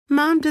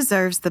Mom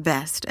deserves the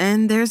best,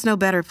 and there's no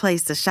better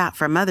place to shop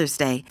for Mother's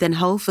Day than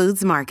Whole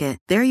Foods Market.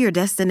 They're your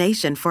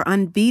destination for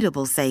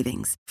unbeatable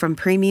savings, from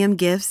premium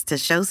gifts to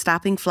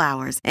show-stopping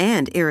flowers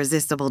and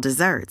irresistible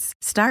desserts.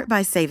 Start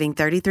by saving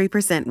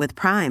 33% with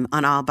Prime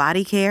on all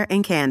body care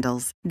and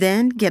candles.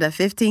 Then get a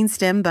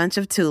 15-stem bunch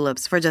of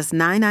tulips for just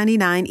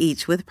 $9.99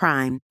 each with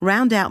Prime.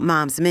 Round out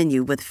Mom's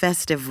menu with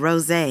festive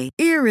rosé,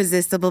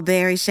 irresistible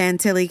berry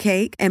chantilly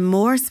cake, and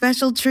more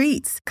special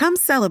treats. Come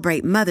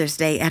celebrate Mother's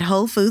Day at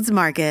Whole Foods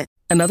Market.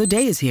 Another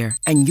day is here,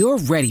 and you're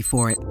ready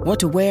for it. What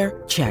to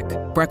wear? Check.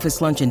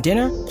 Breakfast, lunch, and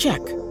dinner? Check.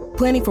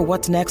 Planning for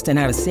what's next and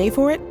how to save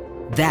for it?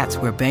 That's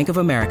where Bank of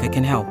America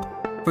can help.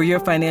 For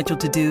your financial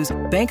to-dos,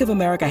 Bank of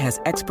America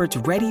has experts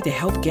ready to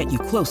help get you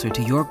closer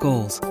to your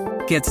goals.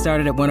 Get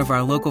started at one of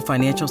our local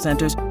financial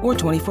centers or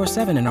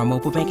 24/7 in our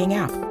mobile banking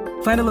app.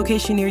 Find a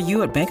location near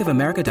you at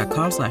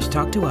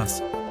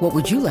bankofamerica.com/talktous. What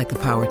would you like the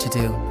power to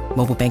do?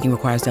 Mobile banking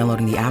requires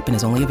downloading the app and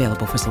is only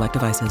available for select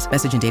devices.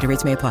 Message and data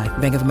rates may apply.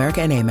 Bank of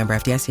America N.A., member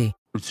FDIC.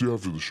 It's the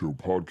After the Show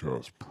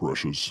podcast,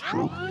 precious.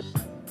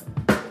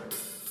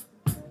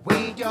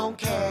 We don't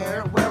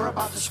care, we're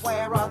about to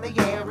swear on the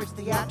air. It's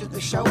the After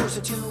the Show, so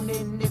tune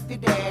in if you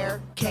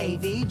dare.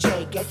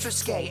 KVJ, get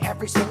risque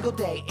every single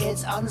day.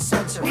 It's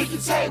uncensored. We can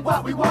say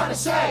what we want to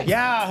say.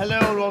 Yeah, hello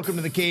and welcome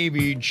to the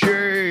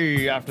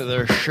KVJ After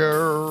the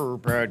Show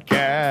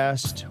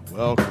podcast.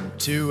 Welcome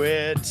to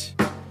it.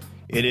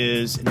 It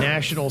is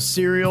National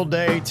Cereal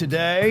Day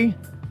today.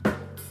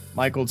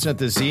 Michael sent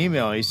this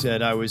email. He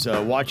said, I was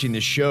watching the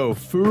show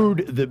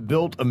Food That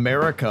Built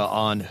America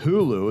on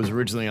Hulu. It was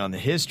originally on the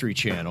History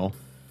Channel.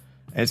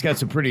 And it's got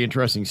some pretty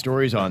interesting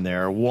stories on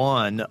there.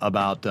 One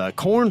about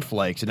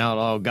cornflakes and how it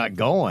all got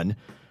going.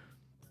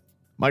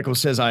 Michael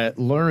says, I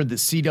learned that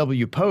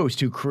C.W.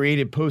 Post, who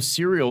created Post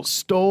cereal,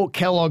 stole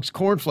Kellogg's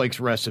cornflakes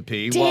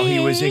recipe while he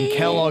was in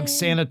Kellogg's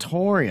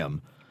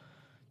sanatorium.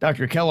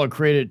 Dr. Kellogg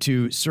created it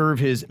to serve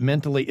his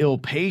mentally ill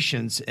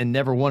patients and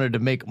never wanted to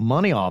make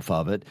money off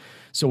of it.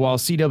 So while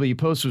C.W.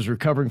 Post was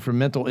recovering from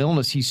mental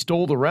illness, he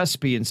stole the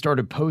recipe and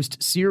started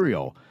Post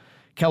cereal.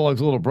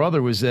 Kellogg's little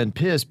brother was then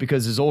pissed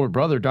because his older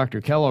brother,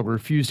 Dr. Kellogg,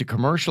 refused to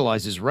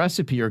commercialize his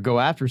recipe or go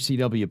after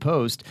C.W.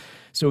 Post.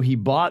 So he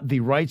bought the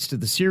rights to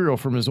the cereal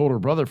from his older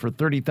brother for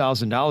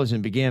 $30,000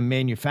 and began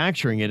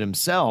manufacturing it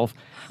himself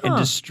and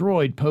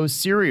destroyed Post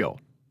cereal.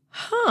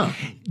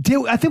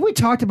 I think we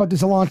talked about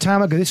this a long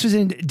time ago. This was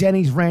in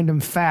Denny's Random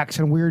Facts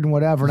and Weird and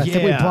Whatever, and I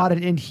think we brought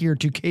it in here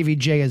to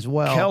KVJ as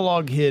well.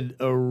 Kellogg had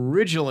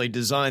originally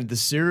designed the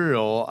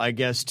cereal, I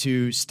guess,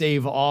 to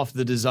stave off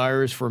the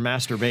desires for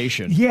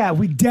masturbation. Yeah,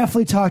 we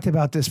definitely talked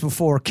about this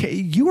before.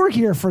 You were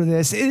here for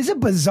this. It is a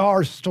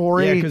bizarre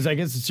story. Yeah, because I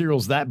guess the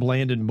cereal's that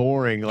bland and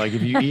boring. Like,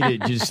 if you eat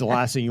it, just the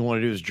last thing you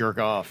want to do is jerk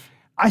off.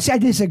 I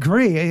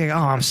disagree.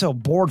 I'm so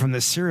bored from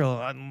this cereal.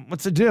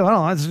 What's to do? I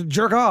don't know. Let's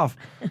jerk off.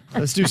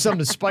 Let's do something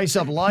to spice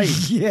up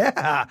life.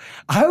 Yeah.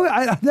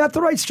 Not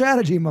the right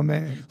strategy, my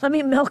man. Let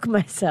me milk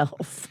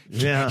myself.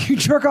 Yeah. You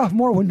jerk off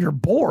more when you're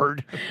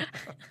bored.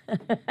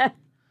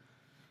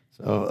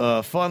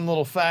 So, fun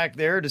little fact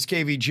there. Does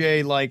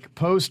KVJ like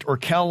Post or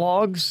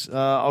Kellogg's?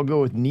 I'll go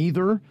with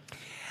neither.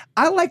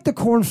 I like the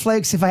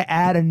cornflakes if I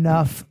add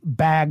enough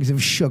bags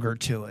of sugar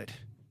to it.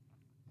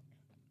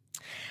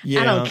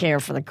 Yeah. I don't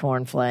care for the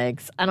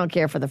cornflakes. I don't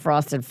care for the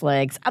Frosted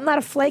Flakes. I'm not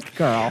a flake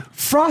girl.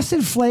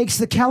 Frosted Flakes,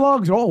 the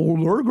Kellogg's,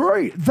 they're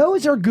great.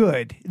 Those are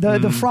good.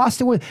 The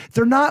Frosted ones,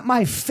 they're not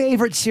my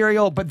favorite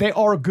cereal, but they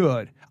are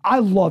good. I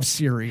love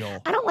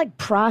cereal. I don't like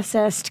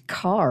processed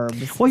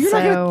carbs. Well, you're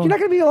not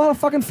gonna be a lot of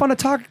fucking fun to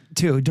talk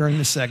to during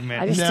this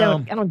segment. I just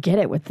don't get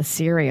it with the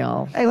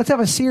cereal. Hey, let's have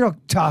a cereal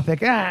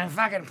topic.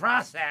 Fucking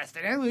processed.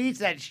 And who eats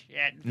that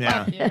shit?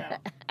 Yeah.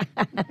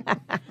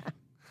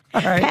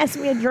 All right. Pass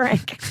me a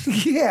drink.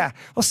 Yeah.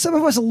 Well, some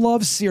of us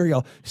love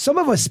cereal. Some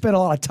of us spend a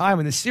lot of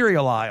time in the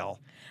cereal aisle.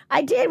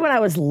 I did when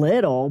I was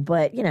little,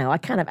 but, I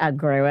kind of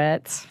outgrew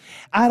it.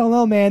 I don't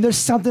know, man. There's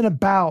something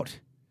about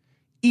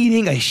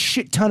eating a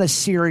shit ton of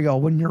cereal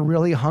when you're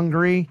really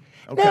hungry.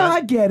 Okay. No,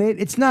 I get it.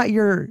 It's not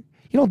you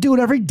don't do it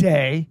every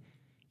day.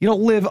 You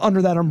don't live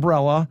under that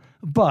umbrella,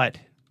 but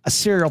a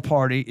cereal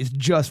party is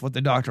just what the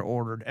doctor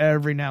ordered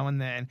every now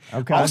and then.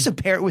 Okay. Also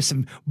pair it with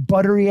some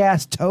buttery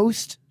ass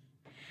toast.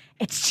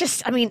 It's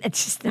just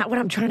not what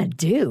I'm trying to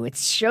do.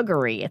 It's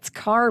sugary. It's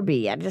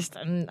carby.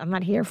 I'm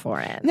not here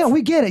for it. No,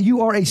 we get it. You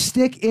are a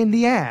stick in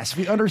the ass.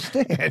 We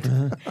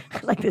understand.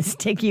 I'd like to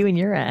stick you in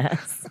your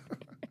ass.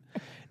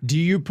 Do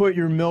you put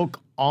your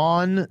milk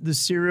on the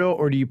cereal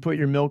or do you put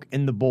your milk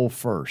in the bowl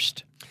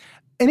first?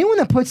 Anyone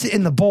that puts it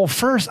in the bowl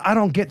first, I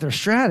don't get their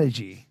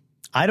strategy.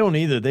 I don't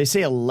either. They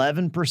say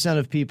 11%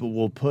 of people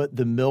will put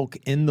the milk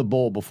in the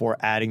bowl before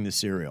adding the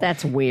cereal.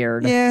 That's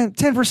weird. Yeah,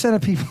 10%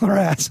 of people are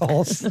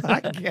assholes. I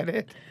get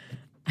it.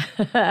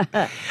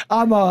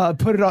 I'm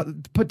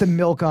put the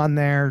milk on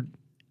there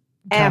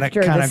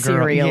after the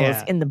cereal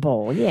is in the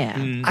bowl.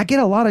 Yeah. I get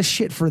a lot of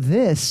shit for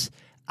this.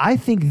 I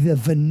think the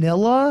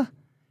vanilla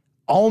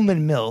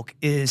almond milk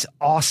is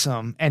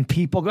awesome, and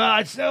people go,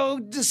 it's so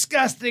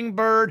disgusting,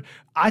 Bird.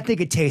 I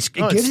think it tastes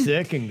good. It's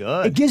thick and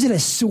good. It gives it a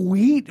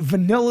sweet,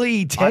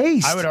 vanilla-y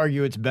taste. I would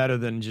argue it's better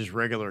than just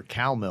regular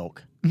cow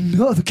milk.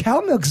 No, the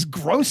cow milk's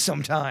gross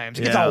sometimes.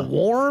 It gets all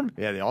warm.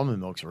 Yeah, the almond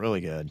milk's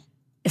really good.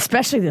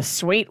 Especially the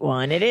sweet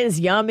one. It is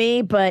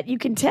yummy, but you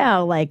can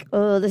tell, like,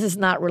 oh, this is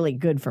not really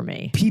good for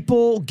me.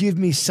 People give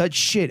me such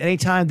shit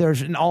anytime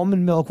there's an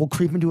almond milk. We'll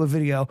creep into a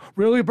video.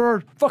 Really,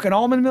 Bird? Fucking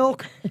almond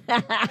milk?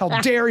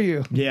 How dare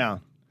you? Yeah.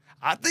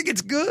 I think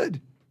it's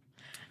good.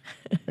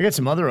 I got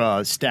some other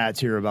stats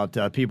here about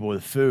people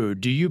with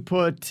food. Do you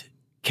put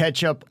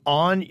ketchup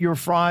on your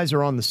fries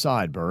or on the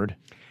side, Bird?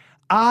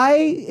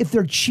 If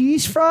they're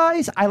cheese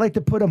fries, I like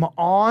to put them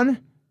on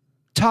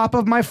top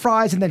of my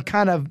fries and then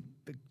kind of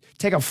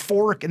take a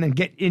fork and then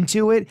get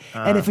into it.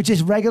 And if it's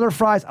just regular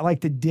fries, I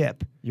like to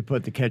dip. You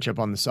put the ketchup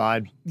on the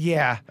side?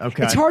 Yeah.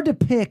 Okay. It's hard to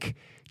pick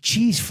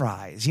cheese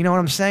fries. You know what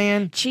I'm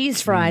saying?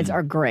 Cheese fries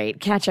are great.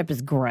 Ketchup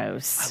is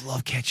gross. I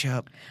love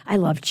ketchup. I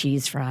love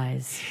cheese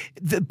fries.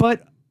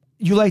 But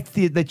you like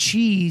the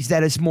cheese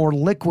that is more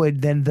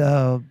liquid than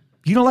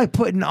you don't like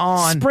putting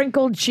on.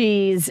 Sprinkled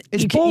cheese,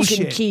 It's you bullshit.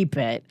 can keep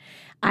it.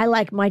 I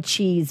like my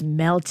cheese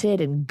melted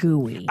and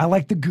gooey. I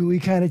like the gooey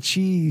kind of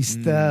cheese.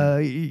 You're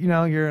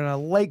in a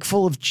lake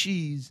full of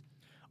cheese.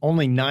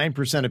 Only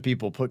 9% of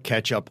people put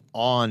ketchup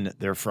on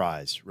their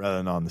fries rather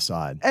than on the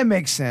side. It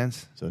makes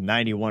sense. So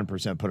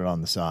 91% put it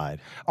on the side.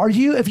 Are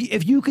you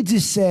if you could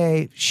just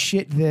say,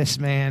 shit this,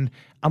 man,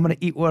 I'm going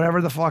to eat whatever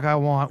the fuck I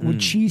want.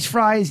 Would cheese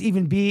fries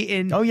even be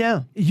in? Oh,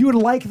 yeah. You would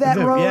like that,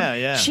 Road?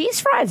 Yeah.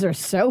 Cheese fries are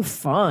so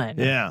fun.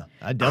 Yeah,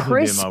 I'd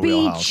definitely be in my Crispy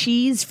wheelhouse.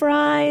 cheese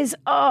fries.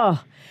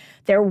 Oh,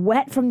 they're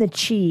wet from the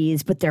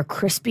cheese, but they're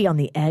crispy on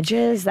the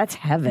edges. That's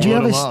heaven. Do you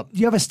Load 'em up.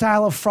 have a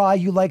style of fry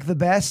you like the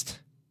best?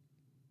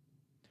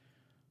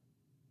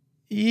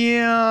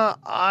 Yeah,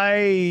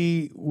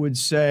 I would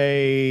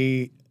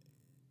say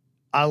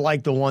I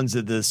like the ones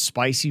that the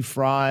spicy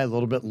fry, a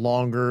little bit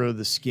longer,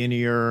 the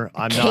skinnier.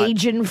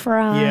 Cajun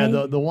fry.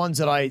 Yeah, the ones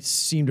that I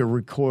seem to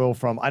recoil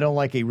from. I don't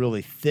like a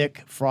really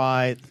thick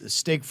fry. The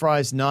steak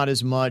fries, not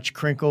as much.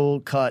 Crinkle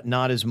cut,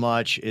 not as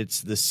much.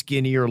 It's the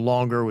skinnier,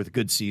 longer with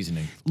good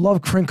seasoning.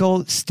 Love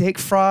crinkle. Steak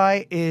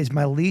fry is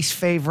my least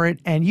favorite,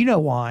 and you know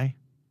why?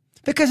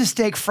 Because a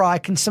steak fry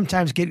can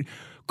sometimes get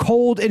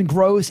cold and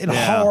gross and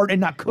hard and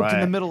not cooked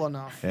in the middle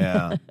enough.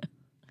 Yeah.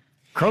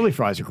 Curly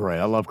fries are great.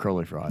 I love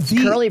curly fries.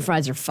 Curly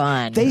fries are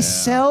fun. They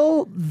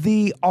sell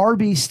the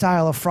Arby's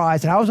style of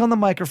fries, and I was on the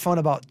microphone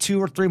about 2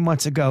 or 3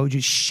 months ago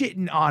just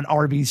shitting on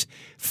Arby's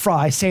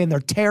fries, saying they're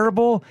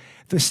terrible.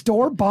 The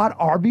store-bought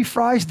Arby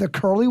fries, the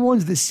curly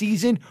ones this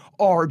season,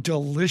 are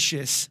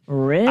delicious.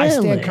 Really? I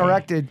stand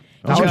corrected.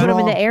 Did I you was put them in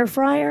wrong. the air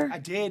fryer? I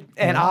did,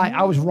 and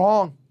I was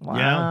wrong.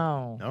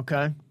 Wow. Yeah.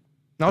 Okay.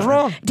 I was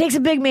wrong. It takes a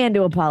big man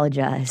to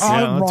apologize. Oh,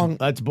 I'm wrong.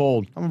 That's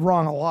bold. I'm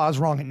wrong a lot. I was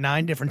wrong at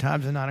 9 different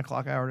times in 9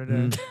 o'clock hour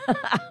today.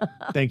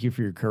 Thank you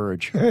for your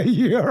courage.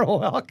 You're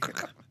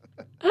welcome.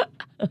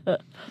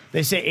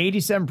 They say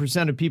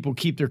 87% of people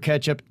keep their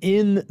ketchup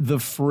in the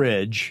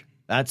fridge.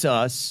 That's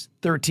us.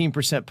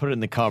 13% put it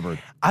in the cupboard.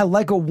 I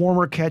like a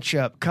warmer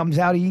ketchup. Comes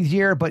out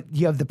easier, but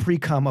you have the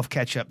pre-cum of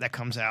ketchup that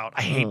comes out.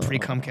 I hate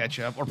pre-cum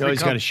ketchup. Or You always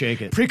pre-cum- got to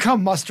shake it.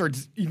 Pre-cum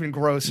mustard's even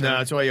grosser. No,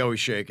 that's why you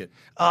always shake it.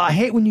 I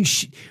hate when you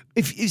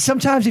if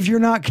sometimes if you're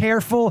not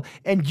careful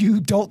and you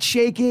don't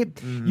shake it,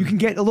 you can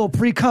get a little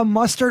pre-cum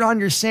mustard on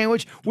your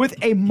sandwich with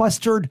a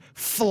mustard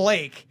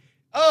flake.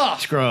 Ugh,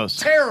 It's gross.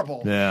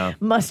 terrible. Yeah.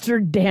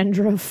 Mustard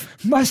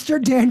dandruff.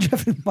 Mustard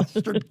dandruff and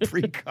mustard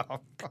pre-cum.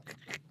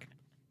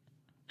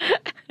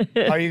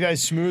 Are you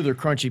guys smooth or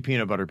crunchy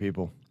peanut butter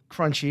people?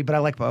 Crunchy, but I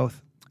like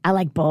both. I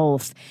like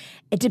both.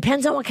 It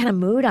depends on what kind of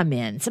mood I'm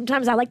in.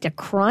 Sometimes I like to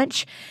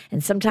crunch,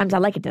 and sometimes I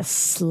like it to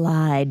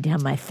slide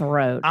down my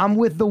throat. I'm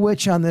with the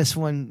witch on this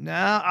one.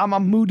 Nah, I'm a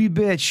moody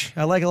bitch.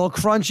 I like a little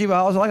crunchy, but I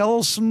also like a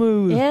little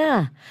smooth.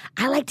 Yeah.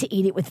 I like to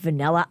eat it with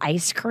vanilla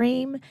ice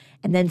cream.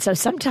 And then so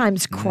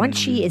sometimes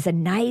crunchy is a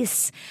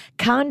nice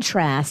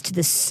contrast to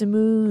the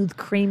smooth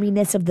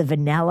creaminess of the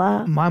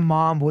vanilla. My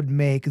mom would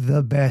make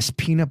the best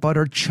peanut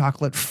butter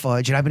chocolate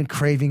fudge, and I've been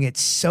craving it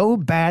so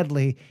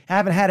badly. I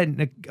haven't had it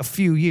in a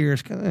few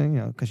years,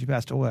 because she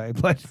passed away.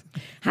 But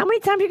How many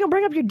times are you going to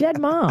bring up your dead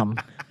mom?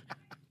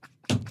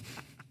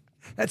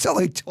 that's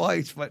only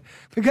twice. But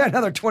we got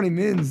another 20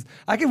 minutes.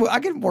 I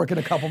can work in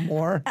a couple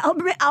more.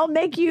 I'll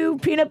make you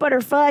peanut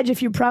butter fudge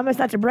if you promise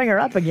not to bring her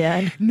up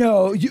again.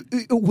 No,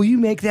 will you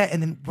make that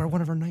and then wear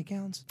one of her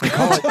nightgowns?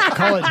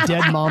 Call it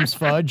dead mom's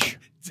fudge.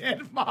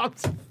 Dead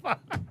mom's fudge.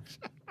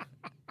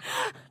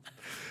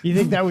 You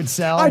think that would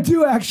sell? I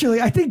do actually.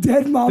 I think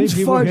dead mom's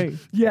People fudge. hate-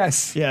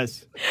 Yes.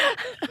 Yes.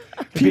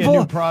 Be a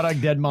new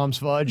product, dead mom's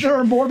fudge. There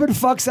are morbid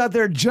fucks out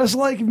there just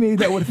like me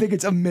that would think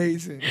it's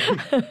amazing.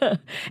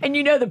 And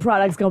you know the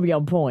product's going to be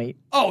on point.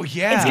 Oh,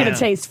 yeah. It's going to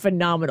taste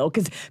phenomenal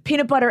because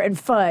peanut butter and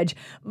fudge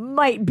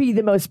might be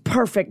the most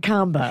perfect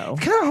combo.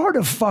 It's kind of hard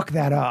to fuck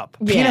that up.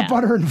 Yeah. Peanut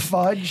butter and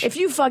fudge. If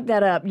you fuck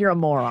that up, you're a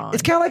moron.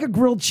 It's kind of like a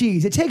grilled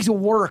cheese. It takes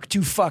work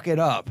to fuck it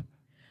up.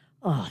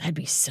 Oh, that'd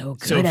be so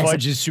good. So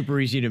fudge is super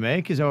easy to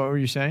make? Is that what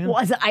you're saying? Well,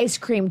 as an ice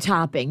cream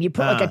topping, you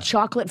put like a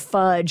chocolate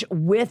fudge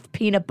with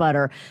peanut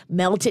butter,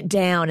 melt it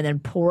down, and then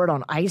pour it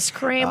on ice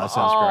cream. That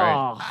sounds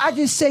great. I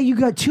just say you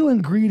got two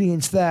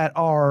ingredients that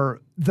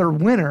they're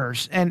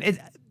winners. And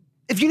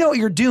if you know what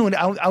you're doing,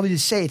 I would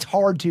just say it's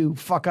hard to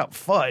fuck up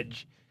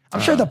fudge.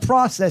 I'm sure the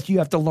process, you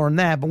have to learn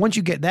that. But once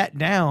you get that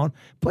down,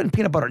 putting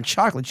peanut butter and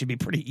chocolate should be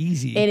pretty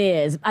easy. It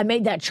is. I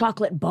made that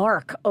chocolate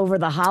bark over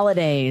the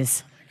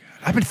holidays.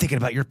 I've been thinking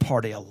about your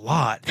party a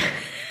lot.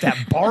 That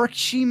bark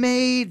she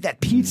made,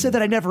 that pizza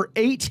that I never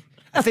ate.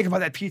 I think about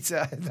that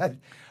pizza. And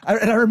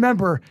I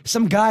remember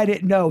some guy I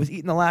didn't know was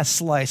eating the last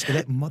slice.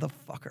 That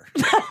motherfucker.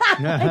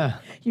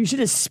 You should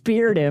have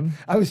speared him.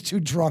 I was too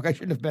drunk. I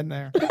shouldn't have been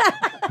there.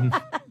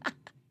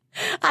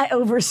 I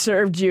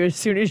overserved you as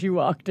soon as you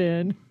walked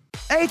in.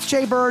 Hey, it's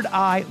Jay Bird.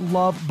 I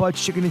love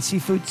Bud's Chicken and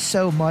Seafood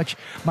so much.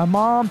 My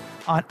mom,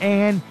 Aunt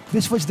Ann,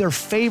 this was their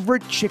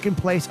favorite chicken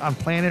place on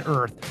planet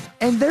Earth.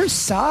 And their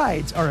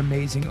sides are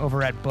amazing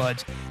over at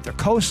Bud's. Their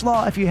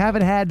coleslaw, if you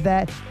haven't had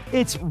that,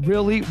 it's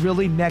really,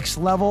 really next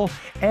level.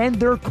 And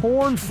their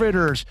corn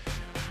fritters.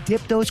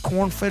 Dip those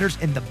corn fritters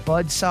in the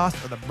Bud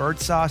sauce or the bird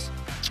sauce.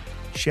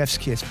 Chef's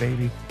kiss,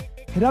 baby.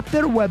 Hit up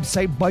their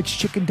website,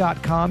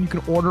 budschicken.com. You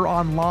can order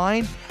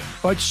online,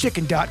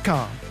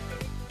 budschicken.com.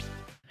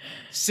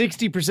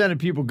 60% of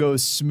people go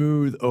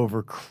smooth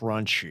over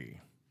crunchy.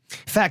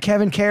 Fat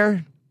Kevin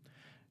care?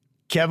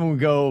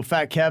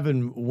 Fat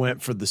Kevin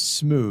went for the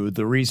smooth.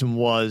 The reason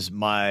was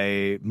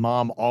my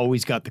mom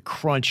always got the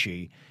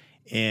crunchy.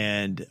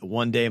 And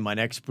one day my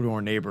next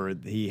door neighbor,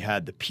 he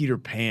had the Peter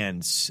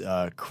Pan's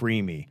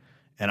creamy.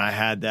 And I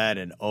had that,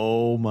 and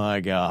oh my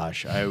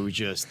gosh, I was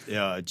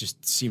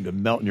just seemed to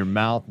melt in your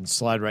mouth and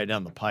slide right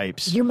down the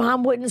pipes. Your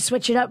mom wouldn't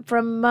switch it up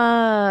from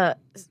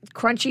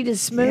crunchy to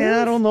smooth?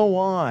 Yeah, I don't know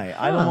why.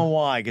 I don't know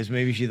why, because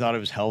maybe she thought it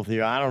was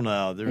healthier. I don't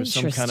know. There was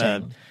some kind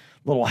of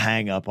little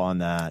hang up on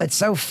that. It's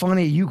so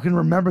funny. You can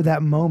remember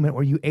that moment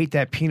where you ate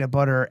that peanut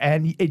butter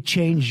and it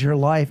changed your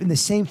life. And the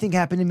same thing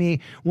happened to me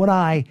when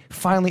I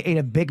finally ate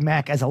a Big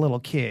Mac as a little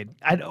kid.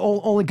 I'd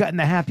only gotten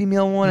the Happy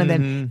Meal one and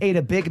then ate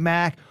a Big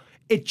Mac.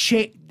 It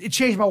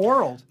changed my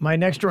world. My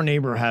next door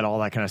neighbor had all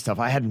that kind of stuff.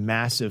 I had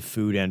massive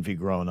food envy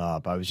growing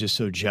up. I was just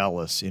so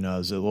jealous,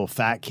 as a little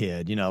fat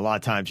kid. A lot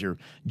of times you're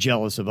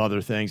jealous of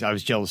other things. I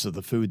was jealous of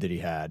the food that he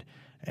had.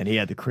 And he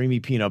had the creamy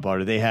peanut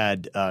butter. They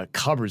had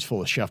cupboards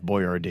full of Chef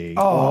Boyardee.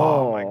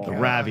 Oh my God. The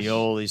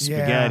raviolis,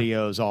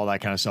 SpaghettiOs, all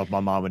that kind of stuff. My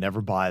mom would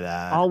never buy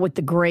that. All with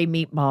the gray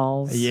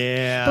meatballs.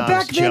 Yeah, but back I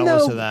was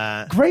jealous of then,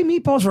 that. Gray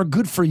meatballs were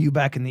good for you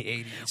back in the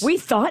 80s. We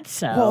thought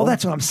so. Well,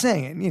 that's what I'm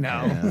saying,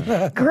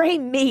 Gray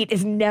meat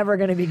is never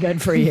going to be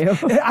good for you.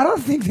 I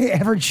don't think they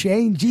ever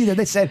changed either.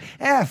 They said,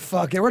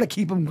 fuck it, we're going to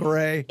keep them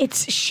gray.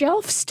 It's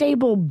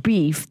shelf-stable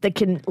beef that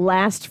can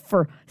last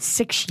for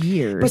 6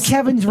 years. But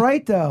Kevin's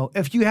right, though.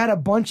 If you had a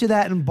bunch of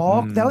that in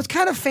bulk, that was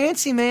kind of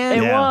fancy,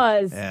 man. It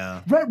was.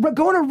 Yeah.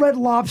 Going to Red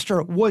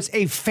Lobster was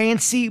a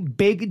fancy,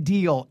 big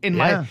deal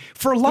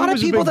for a lot of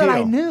people that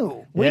I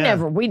knew. We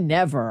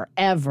never,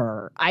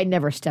 ever, I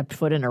never stepped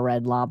foot in a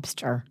Red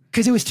Lobster.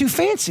 Because it was too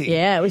fancy.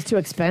 Yeah, it was too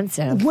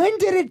expensive. When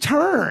did it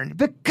turn?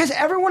 Because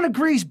everyone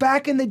agrees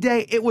back in the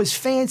day it was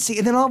fancy,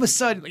 and then all of a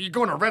sudden, you're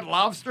going to Red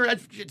Lobster?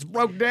 It's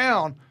broke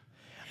down.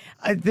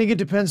 I think it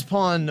depends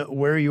upon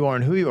where you are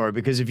and who you are,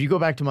 because if you go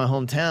back to my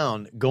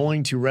hometown,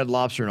 going to Red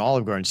Lobster and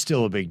Olive Garden is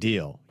still a big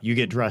deal. You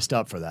get dressed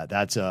up for that.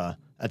 That's a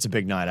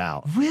big night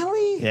out.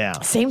 Really? Yeah.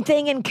 Same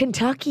thing in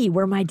Kentucky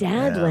where my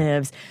dad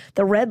lives.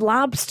 The Red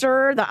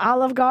Lobster, the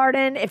Olive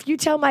Garden. If you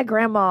tell my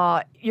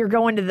grandma you're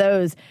going to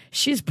those,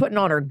 she's putting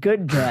on her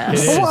good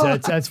dress. It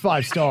is. That's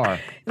 5-star.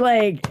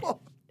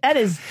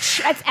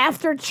 That's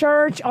after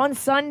church on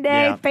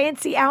Sunday,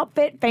 fancy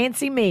outfit,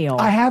 fancy meal.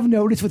 I have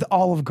noticed with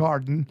Olive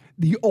Garden,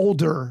 the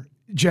older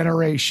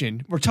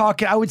generation, we're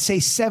talking, I would say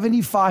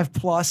 75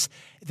 plus,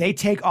 they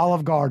take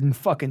Olive Garden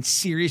fucking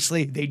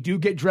seriously. They do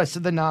get dressed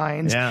to the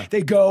nines. Yeah.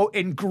 They go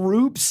in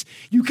groups.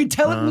 You can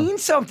tell it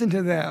means something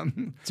to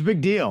them. It's a big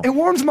deal. It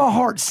warms my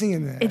heart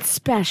seeing that. It's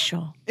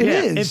special. It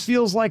is. It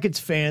feels like it's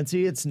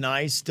fancy. It's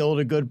nice, still at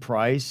a good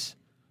price.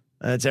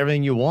 It's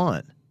everything you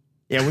want.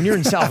 Yeah, when you're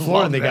in South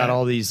Florida, they got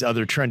all these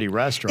other trendy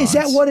restaurants.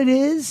 Is that what it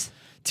is?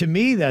 To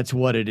me, that's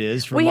what it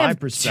is from my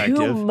perspective.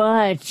 We have too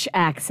much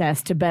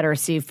access to better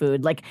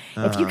seafood. Like,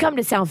 if you come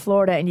to South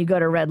Florida and you go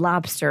to Red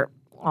Lobster,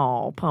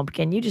 oh,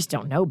 pumpkin, you just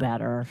don't know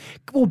better.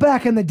 Well,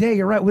 back in the day,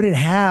 you're right, we didn't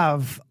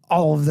have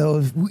all of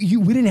those. We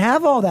didn't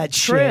have all that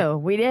shit. True,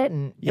 we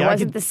didn't. It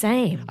wasn't the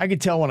same. I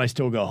could tell when I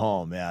still go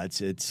home. Yeah,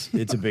 it's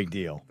a big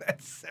deal.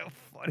 That's so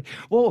funny.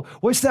 Well,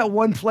 what's that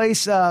one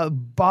place?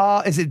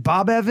 Is it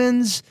Bob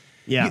Evans?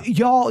 Yeah.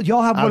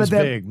 Y'all have I one was of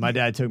them. big. My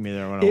dad took me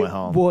there when I It went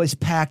home. was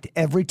packed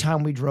every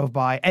time we drove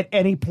by at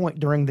any point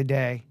during the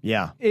day.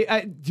 Yeah.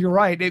 You're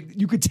right.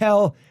 You could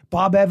tell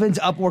Bob Evans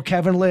up where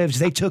Kevin lives,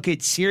 they took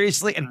it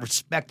seriously and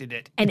respected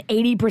it. And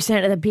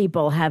 80% of the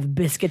people have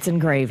biscuits and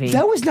gravy.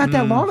 That was not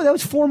that long ago. That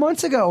was 4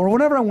 months ago or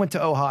whenever I went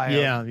to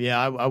Ohio. Yeah.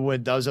 I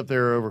was up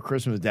there over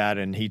Christmas with Dad,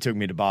 and he took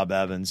me to Bob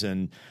Evans,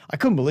 and I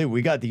couldn't believe it.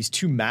 We got these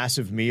 2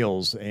 massive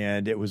meals,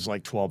 and it was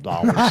like $12.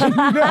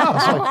 I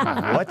was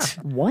like, what?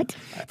 What?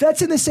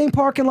 That's in the same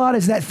parking lot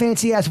as that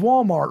fancy ass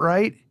Walmart,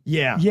 right?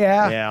 Yeah.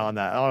 Yeah. Yeah, on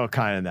that. Oh,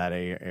 kind of in that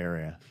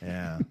area.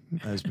 Yeah.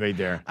 That was big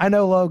there. I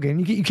know Logan.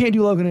 You can't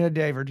do Logan in a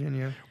day,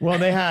 Virginia. Well,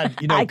 they had,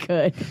 I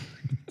could.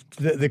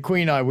 The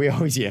Queen and I, we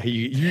always,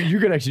 you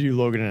could actually do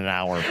Logan in an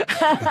hour.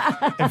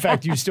 In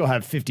fact, you still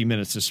have 50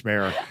 minutes to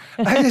spare.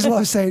 I just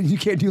love saying you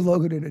can't do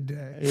Logan in a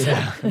day.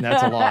 Yeah, and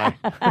that's a lie.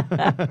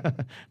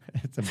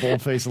 It's a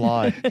bold-faced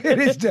lie. It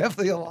is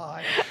definitely a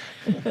lie.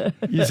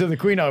 So the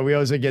Queen and I, we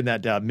always get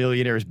that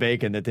Millionaire's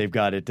bacon that they've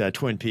got at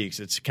Twin Peaks.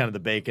 It's kind of the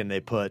bacon they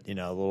put, a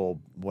little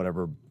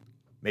whatever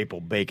maple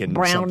bacon.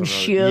 Brown something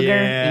sugar.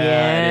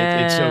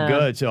 Yeah. It's so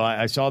good. So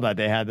I saw that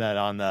they had that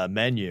on the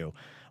menu.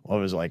 What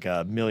was like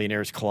a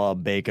Millionaire's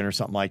Club bacon or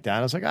something like that.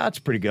 I was like, that's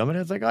pretty good. And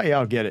it's like, oh, yeah,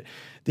 I'll get it.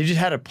 They just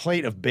had a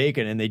plate of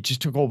bacon, and they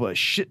just took over a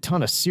shit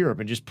ton of syrup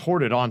and just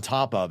poured it on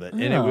top of it.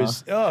 And it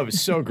was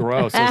so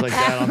gross. I was like,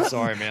 Dad, I'm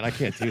sorry, man. I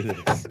can't do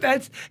this.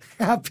 That's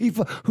how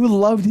people who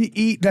love to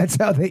eat, that's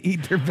how they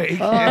eat their bacon.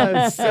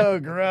 Oh, it's so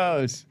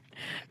gross.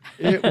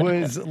 It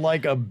was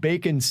like a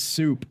bacon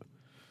soup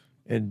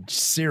and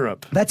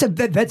syrup. That's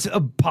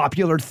a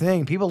popular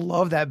thing. People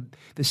love that,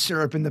 the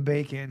syrup and the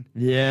bacon.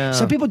 Yeah.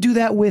 Some people do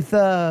that with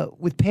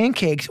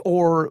pancakes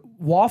or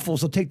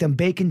waffles. They'll take them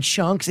bacon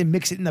chunks and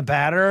mix it in the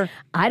batter.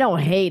 I don't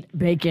hate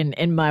bacon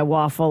in my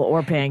waffle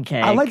or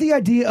pancake. I like the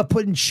idea of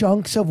putting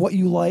chunks of what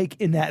you like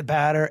in that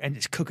batter and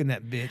just cooking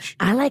that bitch.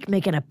 I like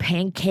making a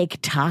pancake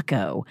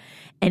taco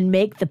and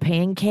make the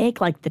pancake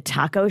like the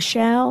taco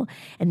shell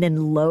and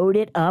then load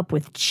it up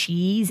with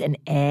cheese and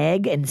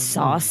egg and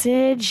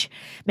sausage.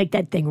 Make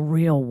that thing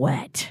real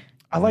wet.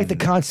 I like the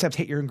concept,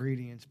 hate your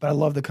ingredients, but I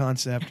love the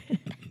concept.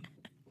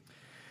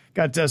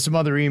 Got some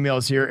other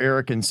emails here.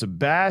 Eric and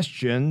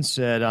Sebastian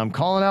said, I'm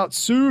calling out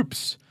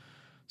Soups.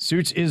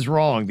 Suits is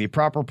wrong. The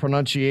proper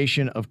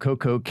pronunciation of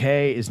Coco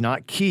K is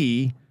not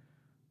key.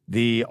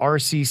 The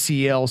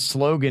RCCL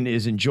slogan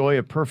is enjoy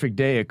a perfect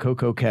day at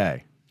Coco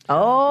K.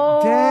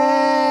 Oh.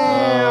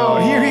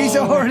 Damn. Here he's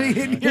already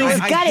in here. He's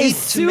I got hate his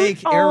to suit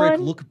make on. Eric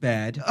look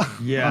bad.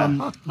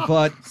 Yeah.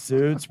 But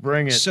Suits,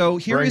 bring it. so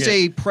here Bring is it.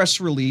 a press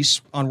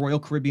release on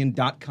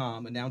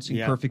RoyalCaribbean.com announcing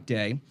Yeah. Perfect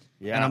Day.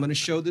 Yeah. And I'm going to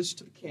show this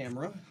to the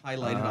camera,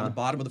 highlighted on the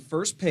bottom of the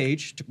first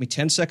page. Took me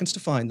 10 seconds to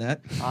find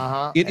that.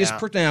 It is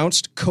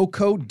pronounced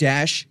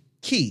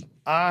Coco-Key.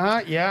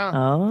 Yeah.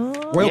 Oh.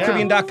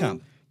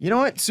 RoyalCaribbean.com. You know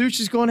what? Suits,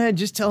 just go ahead and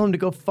just tell him to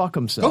go fuck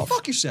himself. Go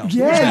fuck yourself.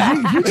 Yeah,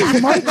 you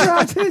just mic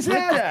dropped his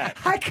head.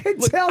 I could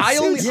tell.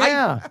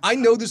 I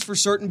know this for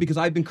certain because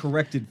I've been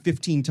corrected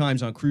 15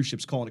 times on cruise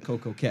ships calling it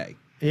Coco K.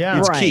 Yeah.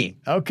 It's Right. key.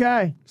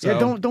 Okay. So,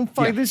 yeah, don't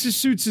fight. yeah. This is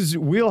Suits'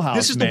 wheelhouse,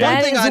 This is the man. one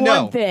That thing is I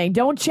know. one thing.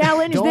 Don't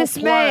challenge Don't this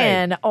play.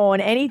 man on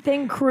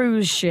anything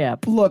cruise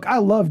ship. Look, I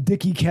love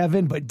Dickie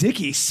Kevin, but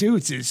Dickie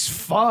Suits is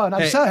fun.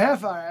 I'm Hey, so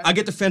half on I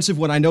get defensive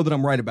when I know that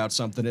I'm right about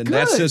something, and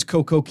that Good. says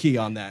Coco Key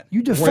on that.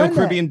 You defend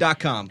that.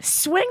 RoyalCaribbean.com.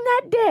 Swing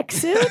that dick,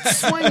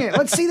 Suits. Swing it.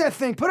 Let's see that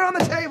thing. Put it on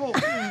the table.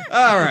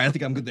 All right, I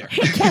think I'm good there.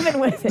 Hit Kevin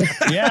with it.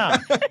 Yeah.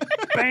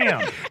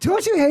 Bam.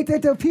 Don't you hate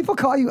that though? People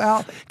call you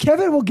out.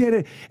 Kevin will get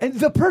it, and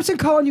the person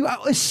calling you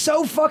out is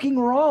so fucking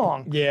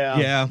wrong. Yeah.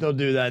 Yeah. They'll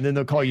do that. And then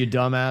they'll call you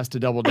dumbass to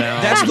double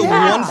down. That's the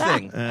Yeah. one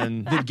thing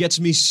And- that gets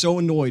me so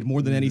annoyed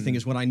more than anything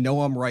is when I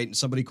know I'm right and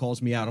somebody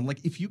calls me out. I'm like,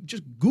 if you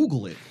just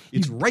Google it,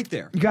 it's right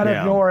there. You gotta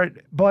Yeah. ignore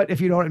it. But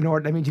if you don't ignore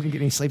it, that means you didn't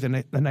get any sleep the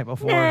night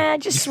before. Nah,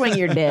 just swing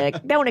your dick.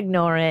 Don't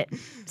ignore it.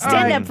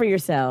 Stand up for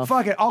yourself.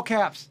 Fuck it. All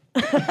caps.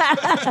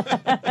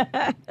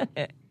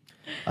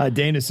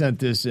 Dana sent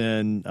this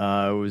in.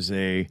 It was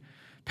a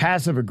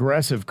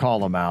passive-aggressive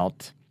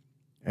call-em-out.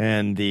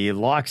 And the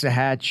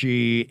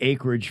Loxahatchee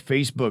Acreage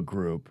Facebook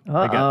group they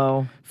got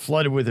Uh-oh.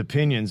 flooded with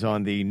opinions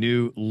on the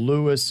new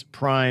Lewis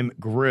Prime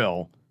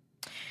Grill.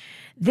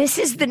 This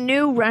is the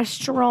new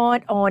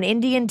restaurant on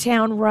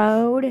Indiantown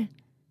Road.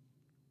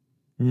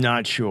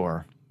 Not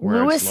sure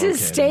where it's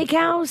Lewis's located.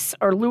 Steakhouse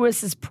or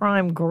Lewis's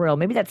Prime Grill.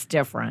 Maybe that's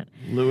different.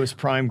 Lewis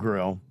Prime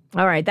Grill.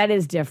 All right, that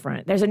is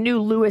different. There's a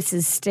new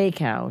Lewis's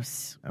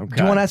Steakhouse. Okay.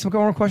 Do you want to ask some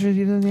more questions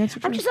you didn't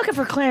answer? I'm just looking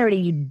for clarity,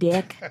 you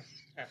dick.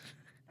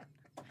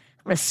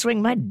 I'm going to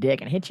swing my dick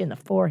and hit you in the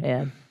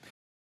forehead.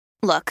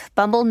 Look,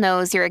 Bumble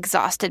knows you're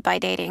exhausted by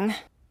dating.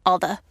 All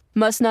the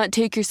must not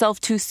take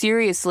yourself too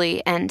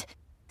seriously and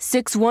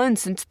 6'1"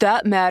 since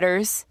that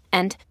matters.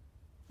 And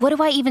what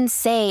do I even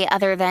say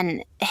other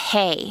than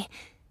hey?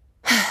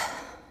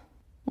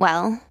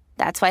 Well,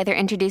 that's why they're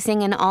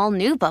introducing an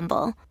all-new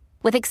Bumble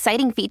with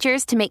exciting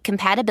features to make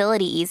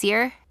compatibility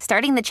easier,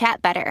 starting the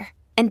chat better,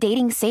 and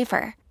dating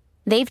safer.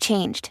 They've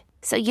changed,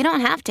 so you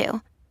don't have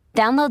to.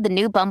 Download the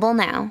new Bumble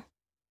now.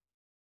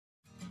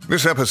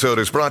 This episode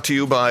is brought to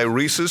you by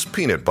Reese's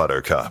Peanut Butter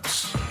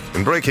Cups.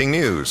 In breaking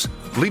news,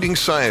 leading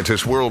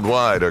scientists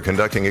worldwide are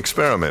conducting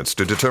experiments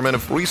to determine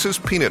if Reese's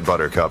Peanut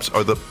Butter Cups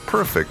are the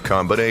perfect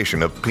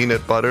combination of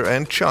peanut butter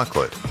and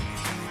chocolate.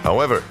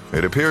 However,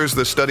 it appears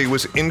the study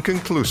was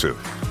inconclusive,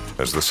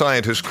 as the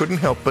scientists couldn't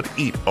help but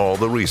eat all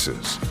the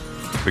Reese's.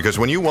 Because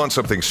when you want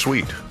something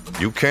sweet,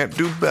 you can't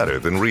do better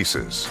than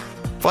Reese's.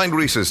 Find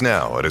Reese's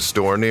now at a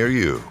store near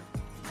you.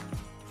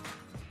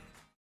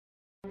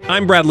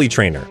 I'm Bradley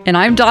Trainer. And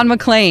I'm Don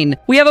McClain.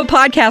 We have a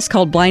podcast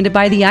called Blinded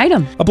by the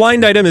Item. A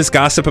blind item is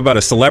gossip about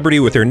a celebrity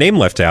with their name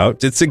left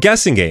out. It's a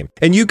guessing game,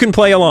 and you can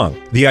play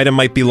along. The item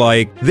might be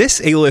like, this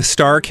A-list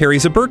star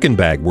carries a Birkin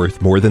bag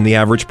worth more than the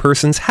average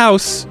person's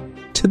house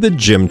to the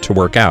gym to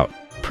work out.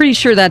 Pretty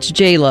sure that's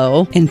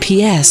J-Lo. And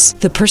P.S.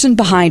 the person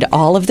behind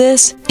all of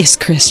this is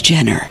Kris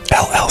Jenner,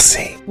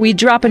 LLC. We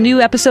drop a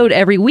new episode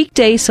every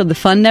weekday so the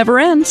fun never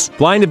ends.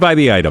 Blinded by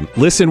the Item.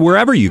 Listen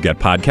wherever you get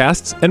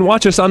podcasts and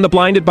watch us on the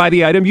Blinded by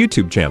the Item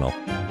YouTube channel.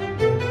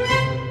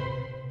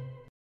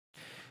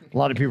 A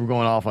lot of people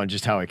going off on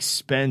just how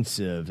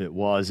expensive it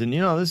was. And,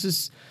 this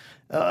is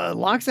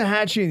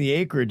Loxahatchee and the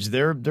acreage.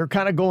 They're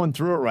kind of going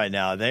through it right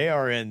now. They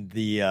are in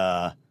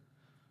the...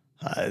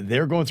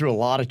 they're going through a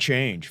lot of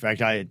change. In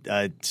fact,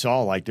 I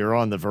saw they're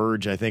on the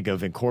verge, I think,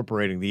 of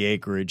incorporating the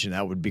acreage, and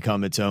that would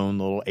become its own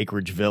little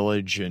acreage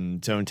village and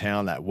its own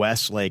town. That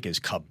Westlake is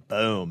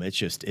kaboom.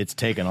 It's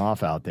taken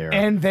off out there.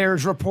 And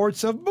there's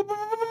reports of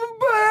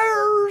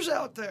bears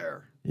out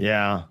there.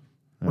 Yeah.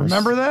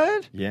 Remember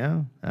that?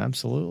 Yeah,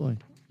 absolutely.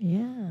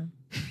 Yeah.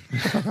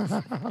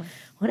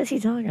 What is he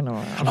talking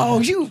about?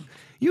 Oh,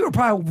 you were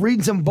probably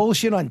reading some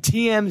bullshit on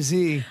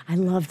TMZ. I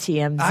love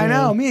TMZ. I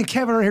know. Me and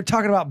Kevin are here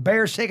talking about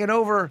bears taking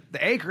over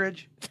the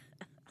acreage.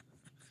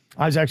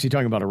 I was actually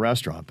talking about a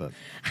restaurant, but...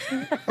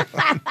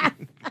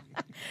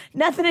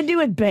 Nothing to do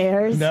with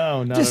bears.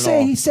 No, not Just at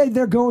all. He said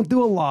they're going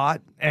through a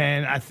lot,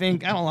 and I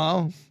think, I don't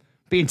know,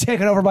 being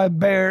taken over by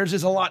bears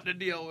is a lot to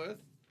deal with,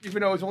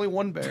 even though it's only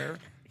one bear.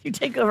 You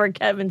take over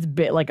Kevin's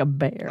bit like a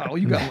bear. Oh,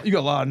 you got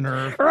a lot of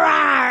nerve.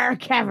 Rawr,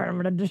 Kevin, I'm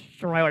going to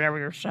destroy whatever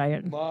you're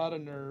saying. A lot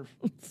of nerve.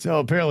 So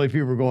apparently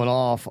people are going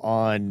off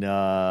on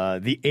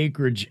the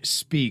Acreage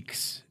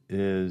Speaks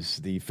is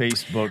the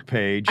Facebook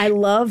page. I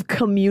love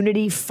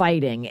community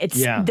fighting.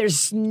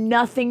 There's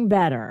nothing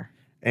better.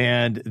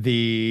 And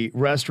the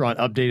restaurant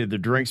updated their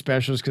drink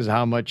specials because of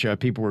how much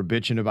people were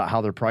bitching about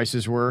how their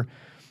prices were.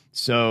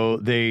 So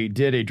they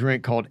did a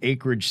drink called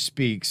Acreage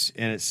Speaks,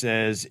 and it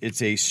says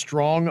it's a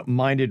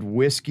strong-minded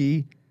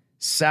whiskey,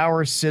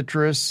 sour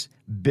citrus,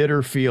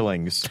 bitter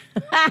feelings.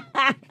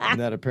 And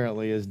that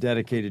apparently is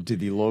dedicated to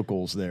the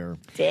locals there.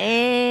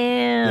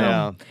 Damn.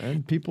 Yeah,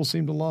 and people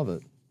seem to love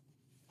it.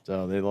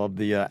 So they love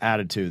the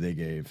attitude they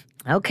gave.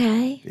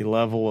 Okay. The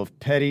level of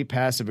petty,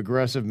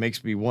 passive-aggressive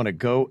makes me want to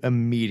go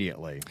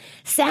immediately.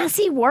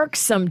 Sassy works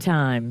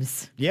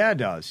sometimes. Yeah, it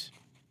does.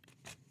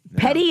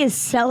 Petty is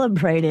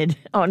celebrated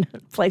on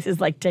places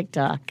like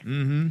TikTok.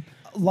 Mm-hmm.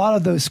 A lot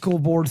of those school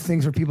board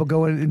things where people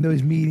go in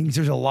those meetings,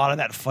 there's a lot of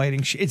that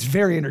fighting shit. It's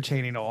very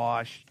entertaining to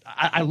watch.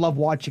 I love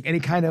watching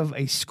any kind of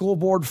a school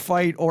board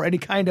fight or any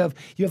kind of,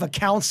 you have a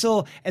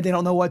council and they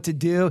don't know what to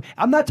do.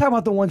 I'm not talking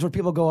about the ones where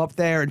people go up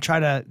there and try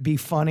to be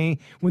funny.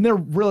 When they're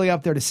really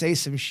up there to say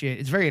some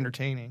shit, it's very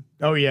entertaining.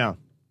 Oh, yeah.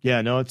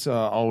 Yeah, no, it's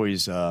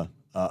always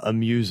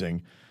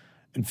amusing.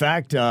 In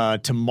fact,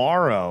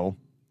 tomorrow...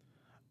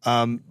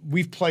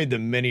 we've played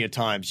them many a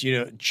times.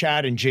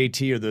 Chad and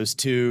JT are those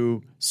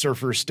two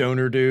surfer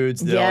stoner dudes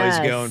that always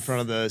go in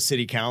front of the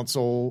city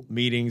council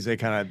meetings. They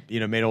kind of,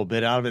 made a little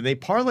bit out of it. They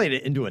parlayed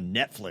it into a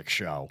Netflix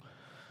show,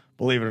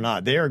 believe it or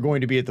not. They are going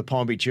to be at the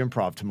Palm Beach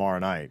Improv tomorrow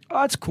night. Oh,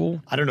 that's cool.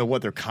 I don't know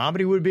what their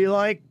comedy would be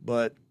like,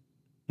 but,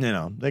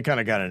 they kind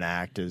of got an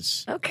act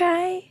as...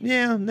 Okay.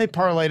 Yeah, they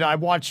parlayed it. I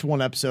watched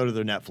one episode of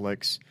their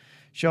Netflix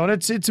show, and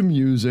it's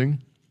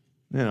amusing.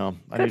 I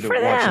need to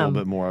watch a little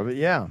bit more of it.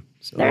 Yeah.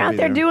 So they're out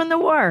there doing the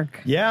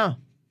work. Yeah,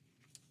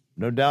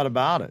 no doubt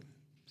about it.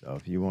 So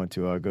if you want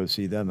to go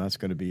see them, that's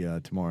going to be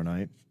tomorrow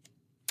night.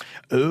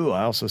 Ooh,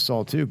 I also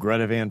saw, too,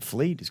 Greta Van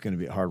Fleet is going to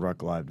be at Hard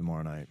Rock Live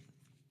tomorrow night.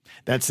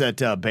 That's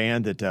that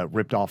band that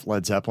ripped off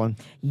Led Zeppelin.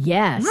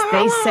 Yes,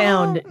 they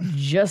sound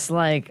just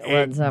like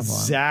Led Zeppelin.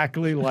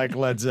 Exactly like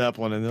Led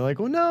Zeppelin. And they're like,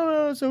 well,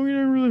 no, so we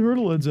never really heard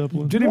of Led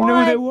Zeppelin. Didn't even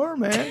know who they were,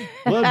 man.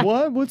 Led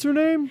what? What's her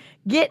name?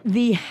 Get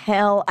the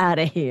hell out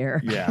of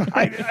here. Yeah,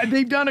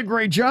 they've done a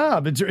great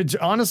job. It's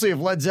honestly, if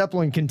Led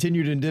Zeppelin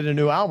continued and did a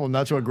new album,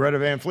 that's what Greta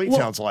Van Fleet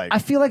sounds like. I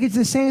feel like it's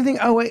the same thing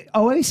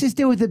Oasis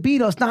did with the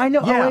Beatles. Now, I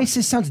know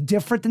Oasis sounds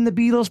different than the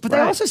Beatles, but they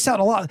also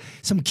sound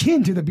some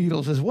kin to the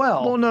Beatles as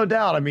well. Well, no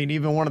doubt. I mean,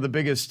 even one of the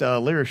biggest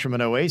lyrics from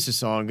an Oasis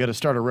song, "Gonna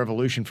Start a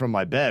Revolution from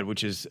My Bed,"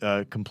 which is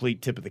a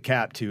complete tip of the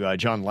cap to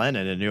John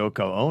Lennon and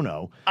Yoko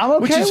Ono. I'm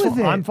okay with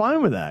it. I'm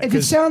fine with that. If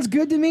it sounds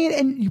good to me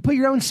and you put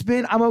your own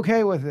spin, I'm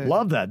okay with it.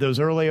 Love that. Those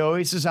early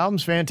Oasis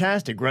albums,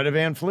 fantastic. Greta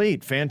Van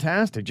Fleet,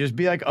 fantastic. Just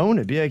be like, own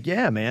it. Be like,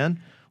 yeah,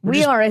 man.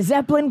 We are a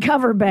Zeppelin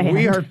cover band.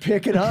 We are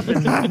picking up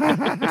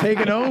and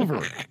taking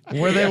over.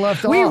 where they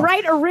left off. We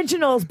write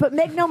originals, but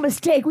make no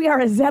mistake, we are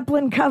a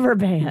Zeppelin cover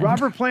band.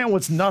 Robert Plant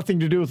wants nothing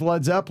to do with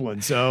Led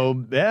Zeppelin,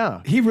 so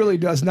yeah. He really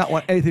does not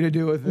want anything to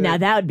do with it. Now,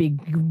 that would be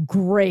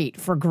great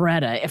for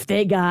Greta if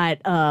they got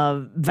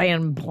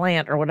Van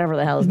Plant or whatever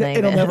the hell his name is.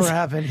 It'll never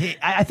happen.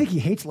 I think he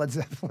hates Led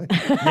Zeppelin.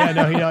 Yeah,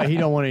 no, he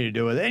don't want anything to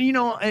do with it.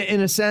 And,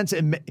 in a sense,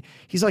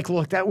 he's like,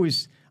 look, I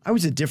was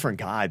a different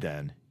guy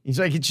then. He's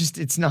like,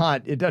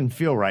 it doesn't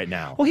feel right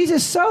now. Well, he's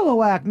a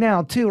solo act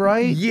now, too,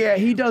 right? Yeah,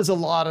 he does a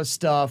lot of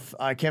stuff.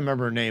 I can't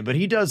remember her name, but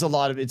he does a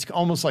lot of, it's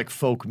almost like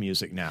folk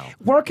music now.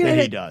 Working that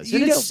at he does.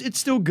 And it's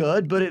still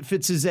good, but it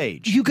fits his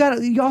age. You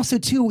also,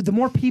 too, the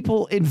more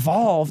people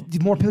involved, the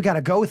more people got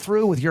to go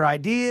through with your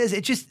ideas.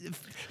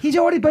 He's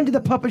already been to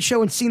the puppet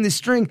show and seen the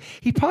string.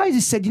 He probably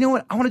just said, you know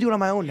what, I want to do it on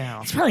my own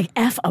now. It's probably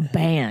F a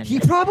band. He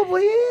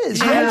probably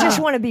is. I just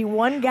want to be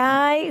one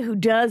guy who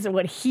does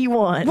what he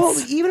wants. Well,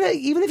 even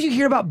if you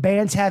hear about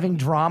bands having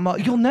drama,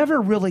 you'll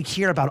never really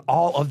hear about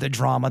all of the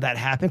drama that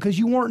happened because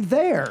you weren't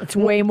there. It's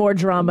way more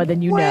drama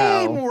than you know.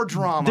 Way more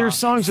drama. Their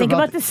songs Think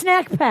about the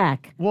snack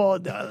pack. Well,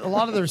 a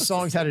lot of their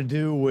songs had to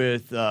do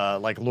with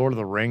like Lord of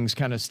the Rings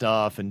kind of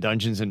stuff and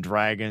Dungeons and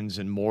Dragons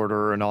and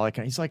Mordor and all that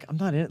kind of. He's like, I'm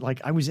not in it.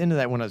 Like, I was into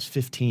that when I was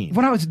 15.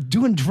 When I was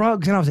doing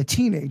drugs and I was a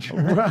teenager.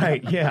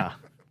 Right, yeah.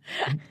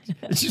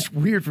 It's just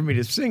weird for me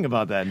to sing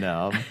about that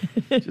now.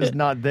 I'm just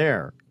not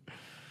there.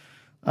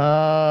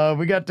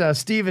 We got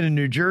Steven in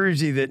New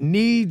Jersey that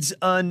needs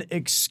an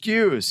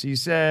excuse. He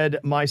said,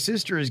 my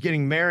sister is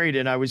getting married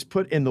and I was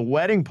put in the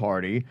wedding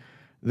party.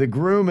 The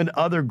groom and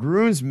other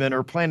groomsmen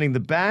are planning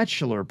the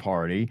bachelor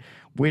party,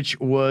 which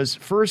was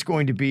first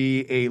going to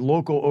be a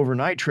local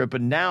overnight trip, but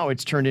now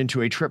it's turned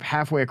into a trip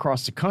halfway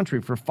across the country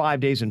for 5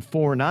 days and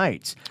 4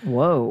 nights.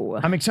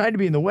 Whoa. I'm excited to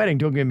be in the wedding,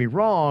 don't get me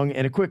wrong,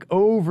 and a quick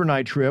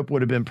overnight trip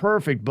would have been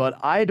perfect, but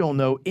I don't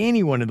know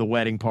anyone in the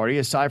wedding party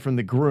aside from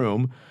the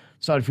groom,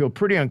 so I'd feel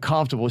pretty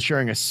uncomfortable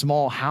sharing a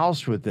small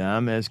house with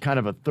them as kind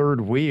of a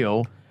third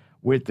wheel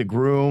with the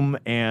groom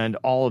and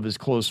all of his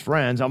close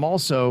friends. I'm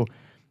also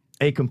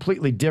a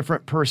completely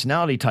different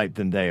personality type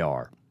than they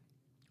are.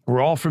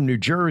 We're all from New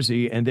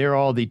Jersey, and they're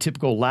all the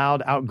typical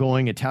loud,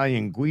 outgoing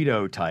Italian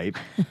Guido type.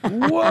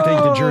 Whoa! I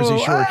think the Jersey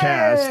Shore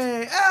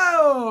cast.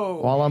 Oh!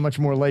 While I'm much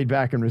more laid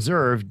back and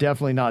reserved,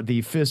 definitely not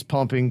the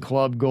fist-pumping,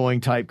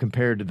 club-going type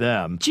compared to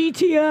them.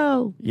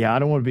 GTO. Yeah, I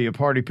don't want to be a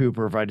party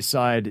pooper if I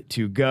decide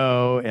to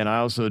go, and I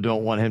also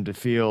don't want him to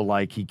feel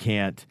like he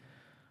can't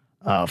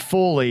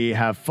fully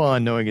have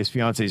fun knowing his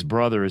fiance's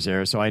brother is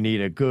there, so I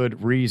need a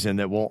good reason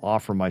that won't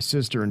offer my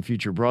sister and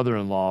future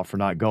brother-in-law for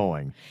not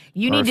going.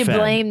 You need to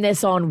blame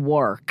this on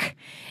work.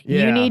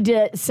 Yeah. You need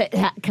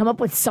to come up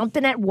with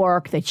something at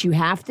work that you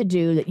have to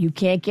do that you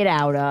can't get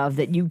out of,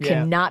 that you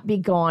cannot be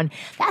gone.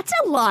 That's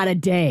a lot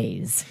of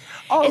days,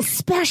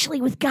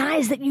 especially with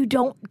guys that you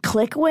don't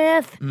click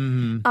with.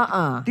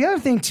 Mm-hmm. The other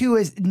thing, too,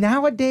 is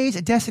nowadays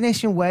a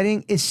destination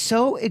wedding is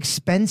so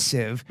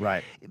expensive.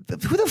 Right.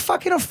 Who the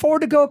fuck can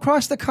afford to go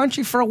across the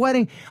country for a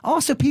wedding?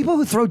 Also, people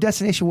who throw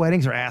destination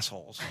weddings are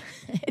assholes.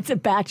 It's a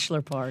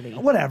bachelor party.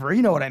 Whatever,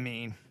 you know what I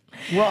mean.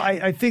 Well,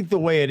 I think the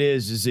way it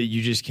is that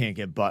you just can't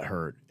get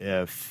butthurt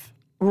if...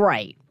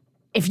 Right.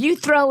 If you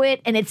throw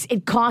it and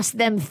it costs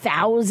them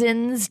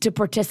thousands to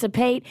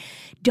participate,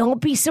 don't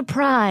be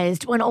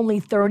surprised when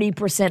only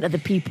 30% of the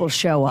people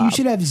show up. You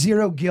should have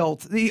zero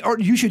guilt, or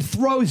you should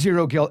throw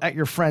zero guilt at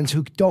your friends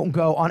who don't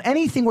go on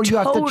anything where you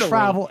have to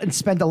travel and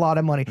spend a lot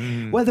of money.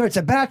 Whether it's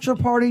a bachelor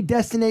party,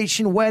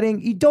 destination,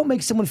 wedding, you don't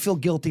make someone feel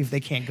guilty if they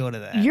can't go to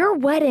that. Your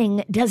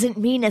wedding doesn't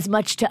mean as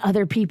much to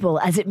other people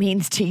as it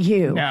means to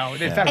you. No, in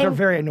fact, they're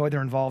very annoyed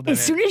they're involved in it.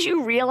 As soon as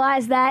you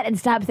realize that and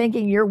stop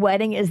thinking your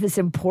wedding is this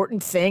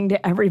important thing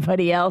to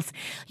everybody else,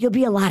 you'll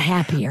be a lot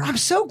happier. I'm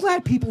so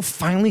glad people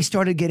finally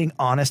started getting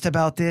honest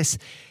about this.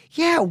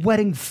 Yeah,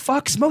 wedding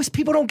fucks. Most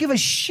people don't give a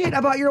shit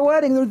about your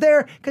wedding. They're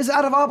there because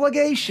out of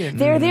obligation.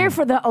 They're there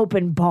for the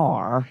open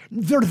bar.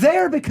 They're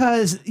there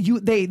because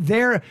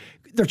they're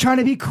trying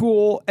to be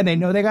cool and they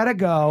know they gotta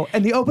go.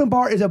 And the open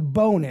bar is a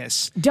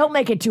bonus. Don't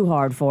make it too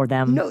hard for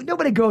them. No,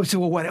 nobody goes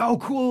to a wedding. Oh,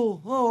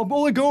 cool. Oh, I'm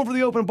only going for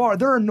the open bar.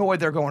 They're annoyed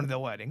they're going to the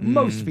wedding.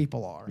 Most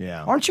people are.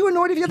 Yeah. Aren't you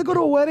annoyed if you have to go to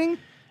a wedding?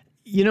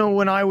 You know,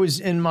 when I was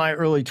in my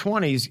early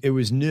 20s, it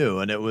was new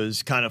and it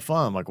was kind of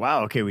fun. Like,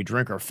 wow, okay, we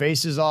drink our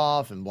faces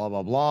off and blah,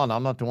 blah, blah. And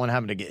I'm not the one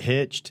having to get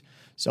hitched.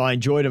 So I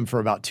enjoyed them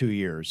for about 2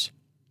 years.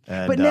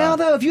 And, but now,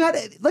 though, if you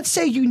had, let's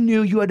say you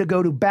knew you had to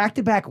go to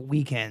back-to-back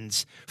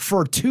weekends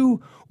for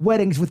 2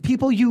 weddings with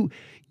people you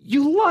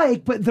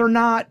like, but they're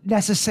not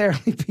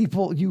necessarily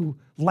people you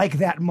like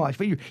that much,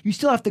 but you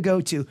still have to go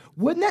to.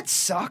 Wouldn't that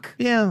suck?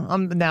 Yeah,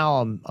 I'm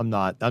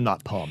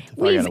not pumped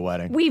if I got a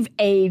wedding. We've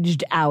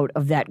aged out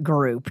of that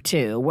group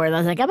too, where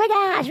they're like, oh my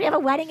gosh, we have a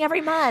wedding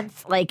every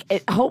month. Like,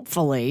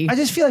 hopefully. I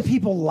just feel like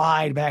people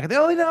lied back.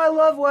 Oh, no, I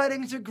love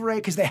weddings. They're great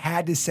because they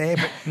had to say it.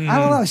 But I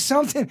don't know,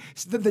 something,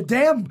 the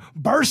dam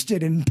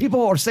bursted and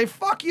people are saying,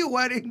 fuck you,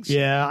 weddings.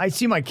 Yeah, I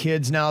see my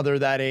kids now. They're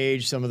that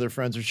age. Some of their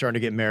friends are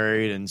starting to get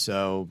married. And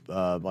so,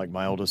 like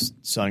my oldest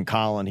son,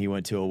 Colin, he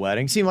went to a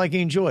wedding. Seemed like he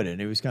enjoyed it.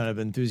 And he was kind of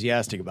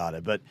enthusiastic about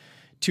it. But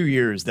 2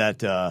 years,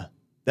 that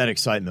that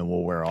excitement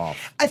will wear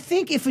off. I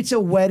think if it's a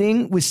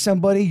wedding with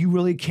somebody you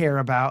really care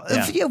about,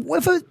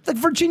 like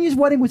Virginia's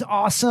wedding was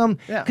awesome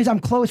because I'm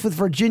close with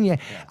Virginia.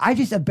 Yeah. I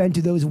just have been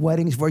to those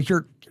weddings where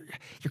you're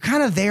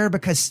kind of there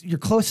because you're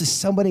close to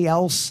somebody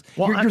else.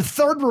 Well, you're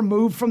third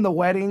removed from the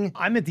wedding.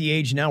 I'm at the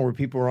age now where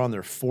people are on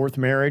their fourth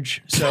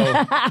marriage,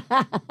 so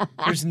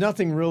there's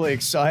nothing really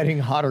exciting,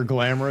 hot, or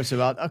glamorous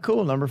about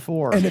cool number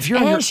 4.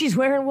 And she's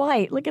wearing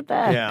white. Look at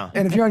that. Yeah.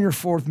 And if you're on your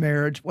fourth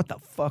marriage, what the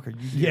fuck are you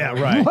doing?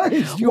 Yeah, right.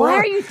 Why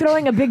are you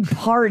throwing a big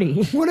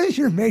party? What is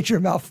your major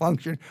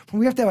malfunction when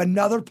we have to have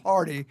another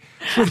party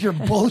with your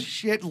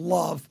bullshit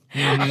love?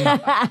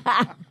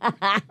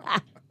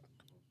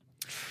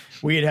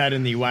 We had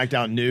in the Whacked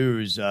Out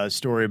News a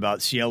story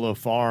about Cielo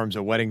Farms,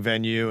 a wedding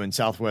venue in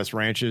Southwest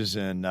Ranches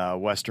in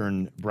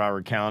western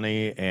Broward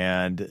County.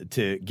 And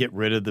to get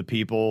rid of the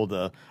people,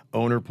 the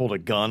owner pulled a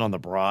gun on the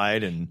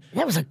bride. And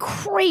that was a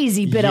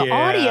crazy bit of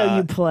audio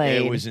you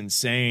played. It was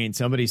insane.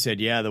 Somebody said,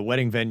 the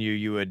wedding venue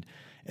you had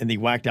in the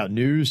Whacked Out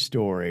News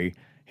story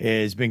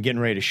has been getting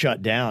ready to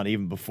shut down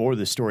even before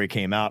the story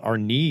came out. Our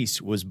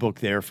niece was booked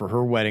there for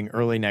her wedding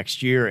early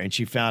next year, and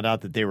she found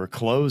out that they were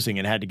closing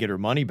and had to get her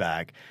money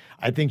back.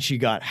 I think she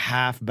got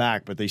half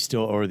back, but they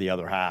still owe her the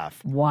other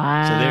half.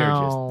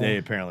 Wow. So they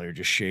apparently are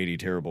just shady,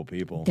 terrible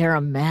people. They're a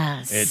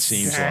mess. It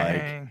seems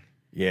like.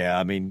 Yeah,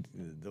 I mean,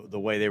 the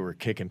way they were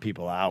kicking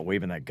people out,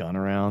 waving that gun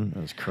around,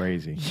 it was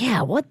crazy.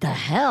 Yeah, what the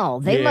hell?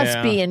 They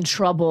must be in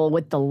trouble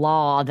with the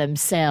law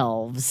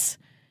themselves.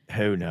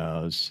 Who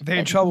knows? They're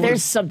in trouble.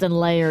 There's something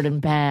layered and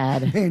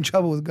bad. They're in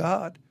trouble with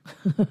God.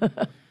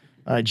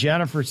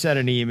 Jennifer sent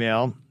an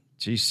email.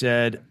 She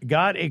said,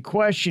 got a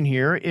question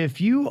here. If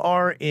you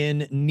are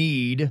in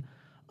need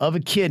of a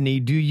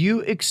kidney, do you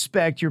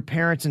expect your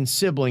parents and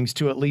siblings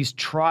to at least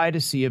try to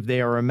see if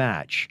they are a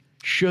match?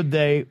 Should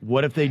they?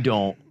 What if they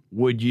don't?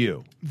 Would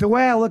you? The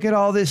way I look at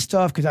all this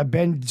stuff, because I've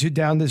been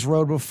down this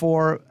road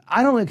before,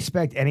 I don't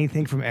expect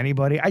anything from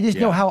anybody. I just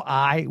know how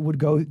I would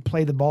go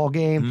play the ball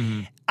game.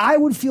 Mm-hmm. I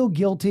would feel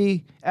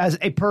guilty as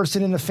a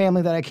person in the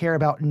family that I care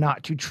about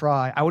not to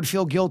try. I would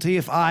feel guilty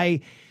if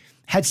I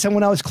had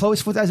someone I was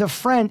close with as a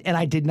friend and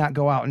I did not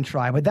go out and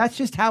try. But that's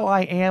just how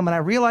I am. And I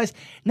realize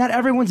not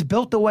everyone's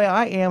built the way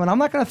I am. And I'm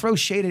not going to throw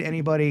shade at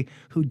anybody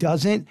who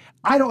doesn't.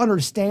 I don't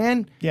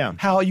understand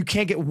how you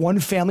can't get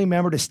one family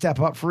member to step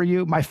up for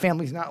you. My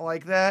family's not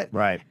like that.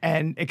 Right.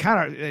 And it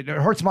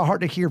hurts my heart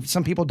to hear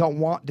some people don't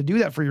want to do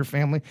that for your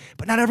family.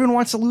 But not everyone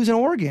wants to lose an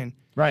organ.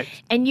 Right.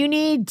 And you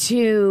need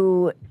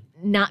to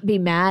not be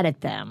mad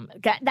at them.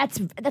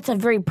 That's a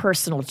very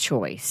personal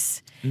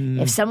choice.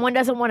 If someone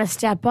doesn't want to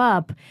step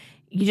up,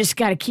 you just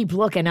got to keep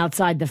looking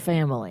outside the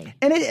family.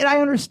 And I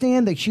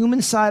understand the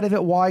human side of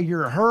it, why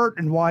you're hurt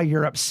and why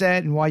you're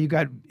upset and why you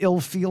got ill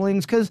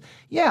feelings. Because,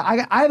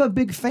 I have a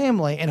big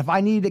family. And if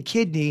I needed a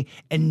kidney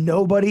and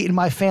nobody in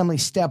my family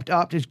stepped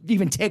up to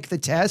even take the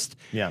test,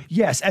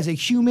 yes, as a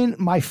human,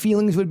 my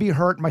feelings would be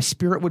hurt. My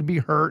spirit would be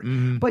hurt.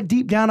 Mm-hmm. But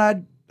deep down,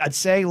 I'd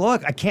say,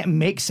 look, I can't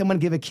make someone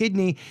give a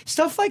kidney.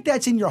 Stuff like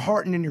that's in your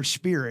heart and in your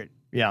spirit.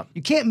 Yeah.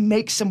 You can't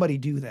make somebody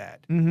do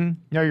that. Mm-hmm.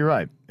 No, you're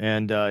right.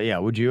 And,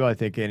 would you? I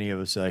think any of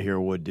us here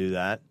would do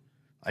that.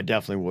 I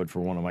definitely would for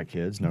one of my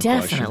kids. No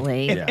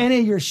definitely. question. If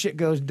any of your shit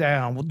goes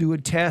down, we'll do a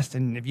test.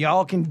 And if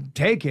y'all can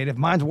take it, if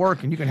mine's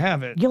working, you can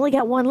have it. You only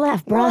got one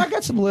left, bro. Well, I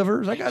got some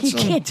livers. You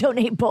can't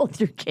donate both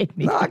your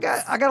kidneys. No, I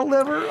got a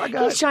liver.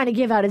 He's trying to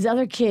give out his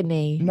other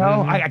kidney. No,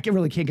 I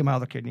really can't give my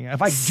other kidney.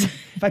 If I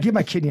give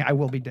my kidney, I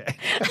will be dead.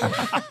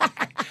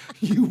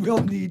 You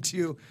will need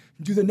to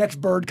do the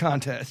next bird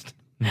contest.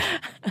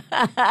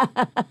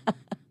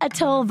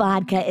 Atoll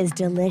vodka is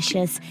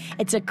delicious.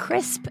 It's a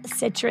crisp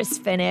citrus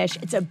finish.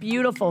 It's a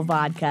beautiful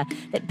vodka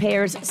that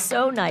pairs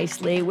so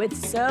nicely with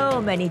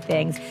so many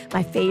things.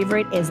 My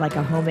favorite is like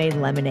a homemade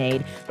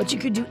lemonade, but you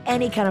could do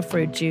any kind of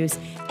fruit juice,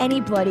 any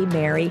Bloody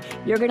Mary.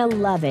 You're going to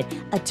love it.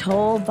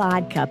 Atoll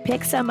vodka.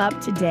 Pick some up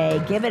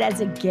today. Give it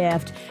as a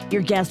gift.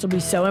 Your guests will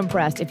be so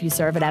impressed if you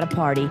serve it at a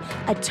party.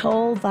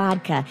 Atoll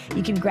vodka.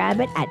 You can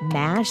grab it at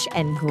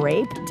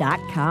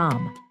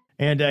mashandgrape.com.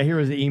 And here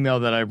is the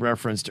email that I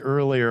referenced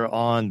earlier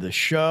on the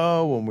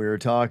show when we were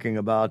talking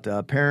about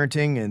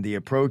parenting and the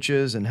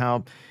approaches and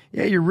how,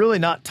 you're really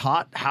not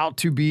taught how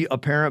to be a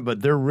parent,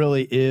 but there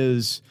really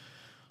is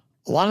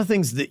a lot of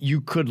things that you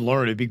could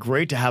learn. It'd be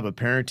great to have a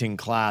parenting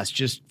class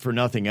just for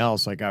nothing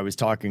else. Like I was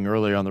talking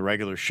earlier on the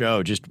regular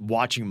show, just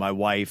watching my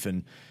wife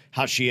and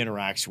how she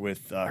interacts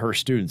with her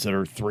students that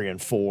are 3 and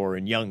 4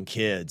 and young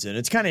kids. And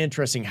it's kind of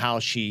interesting how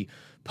she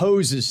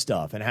poses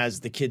stuff and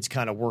has the kids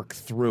kind of work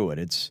through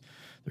it.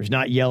 There's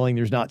not yelling,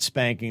 there's not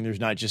spanking, there's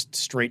not just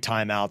straight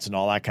timeouts and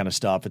all that kind of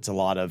stuff. It's a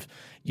lot of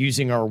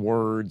using our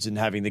words and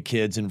having the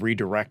kids and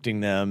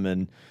redirecting them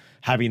and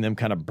having them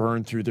kind of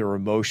burn through their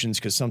emotions,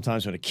 because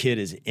sometimes when a kid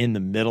is in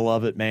the middle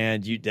of it,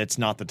 man, that's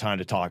not the time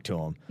to talk to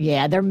them.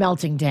 Yeah, they're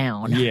melting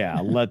down.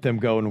 Yeah, let them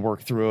go and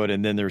work through it,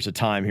 and then there's a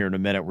time here in a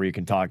minute where you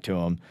can talk to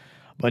them.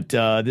 But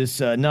this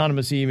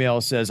anonymous email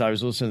says, I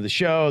was listening to the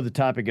show, the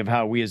topic of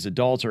how we as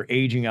adults are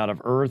aging out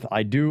of Earth.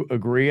 I do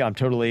agree. I'm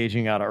totally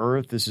aging out of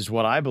Earth. This is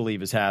what I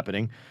believe is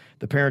happening.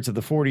 The parents of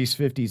the 40s,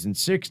 50s, and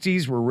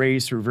 60s were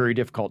raised through very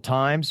difficult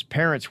times.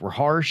 Parents were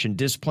harsh and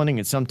disciplining,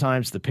 and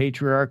sometimes the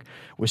patriarch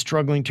was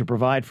struggling to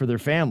provide for their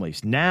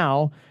families.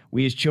 Now,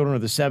 we as children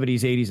of the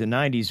 70s, 80s, and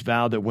 90s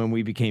vowed that when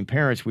we became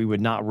parents, we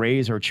would not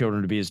raise our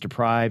children to be as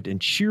deprived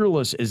and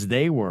cheerless as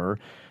they were,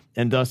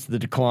 and thus the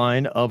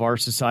decline of our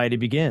society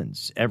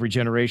begins. Every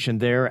generation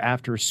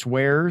thereafter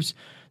swears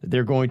that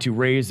they're going to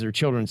raise their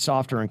children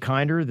softer and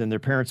kinder than their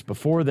parents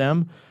before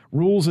them.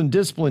 Rules and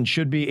discipline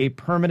should be a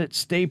permanent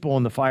staple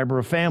in the fiber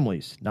of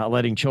families, not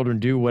letting children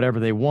do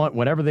whatever they want,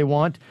 whenever they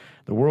want.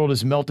 The world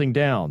is melting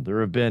down. There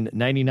have been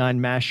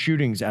 99 mass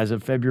shootings as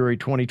of February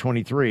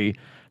 2023.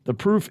 The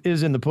proof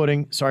is in the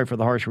pudding. Sorry for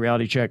the harsh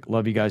reality check.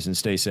 Love you guys and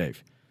stay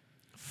safe.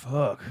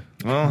 Fuck.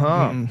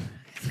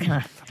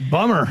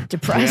 Bummer.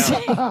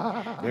 Depressing.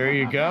 Yeah. There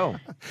you go.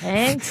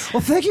 Thanks.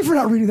 Well, thank you for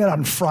not reading that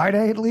on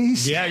Friday, at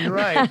least. Yeah, you're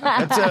right.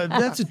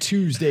 That's a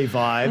Tuesday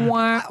vibe.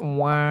 Wah,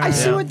 wah. I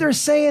see what they're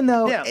saying,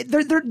 though. Yeah.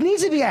 There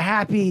needs to be a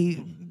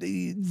happy...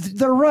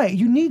 They're right.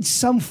 You need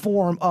some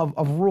form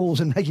of rules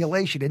and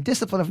regulation and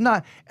discipline. If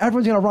not,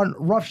 everyone's going to run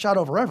roughshod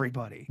over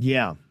everybody.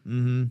 Yeah.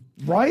 Mm-hmm.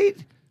 Right?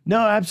 No,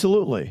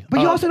 absolutely.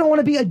 But you also don't want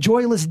to be a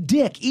joyless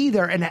dick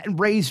either and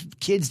raise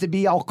kids to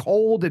be all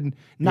cold and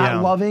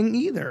not loving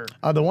either.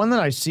 The one that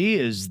I see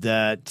is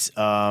that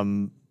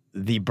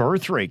the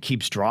birth rate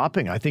keeps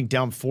dropping, I think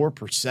down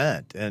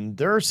 4%. And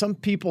there are some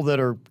people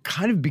that are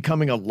kind of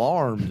becoming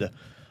alarmed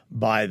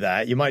by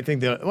that. You might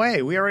think that,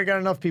 wait, we already got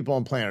enough people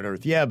on planet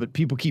Earth. Yeah, but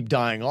people keep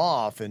dying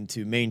off, and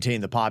to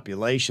maintain the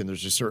population,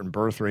 there's a certain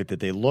birth rate that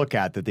they look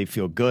at that they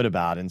feel good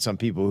about. And some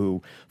people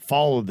who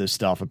follow this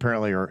stuff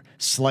apparently are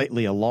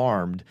slightly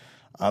alarmed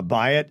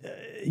by it.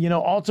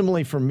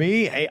 Ultimately for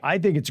me, I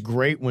think it's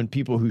great when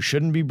people who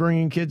shouldn't be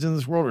bringing kids into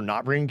this world are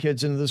not bringing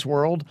kids into this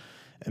world.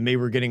 And maybe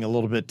we're getting a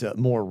little bit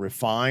more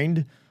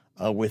refined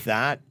with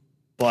that.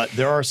 But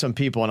there are some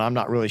people, and I'm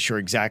not really sure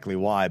exactly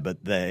why,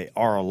 but they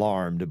are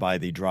alarmed by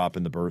the drop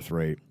in the birth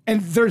rate. And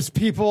there's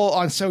people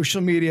on social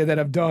media that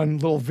have done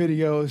little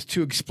videos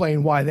to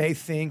explain why they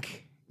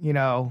think,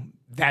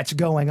 that's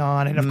going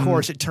on. And, of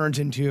course, it turns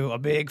into a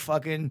big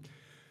fucking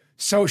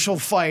social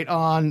fight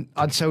on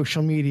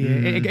social media.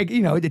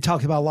 It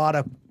talks about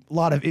a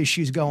lot of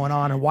issues going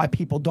on and why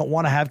people don't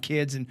want to have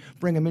kids and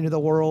bring them into the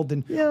world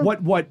and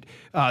what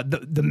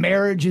the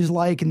marriage is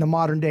like in the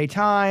modern day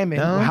time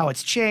and how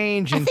it's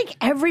changed. And I think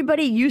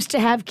everybody used to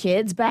have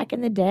kids back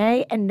in the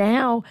day, and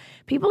now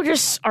people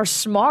just are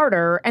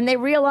smarter and they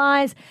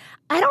realize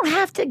I don't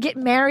have to get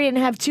married and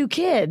have 2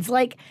 kids.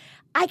 Like,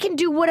 I can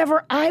do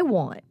whatever I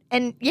want.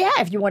 And yeah,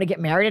 if you want to get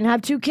married and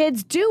have 2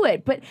 kids, do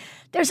it. But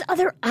there's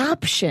other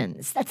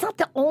options. That's not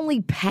the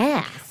only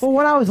path. Well,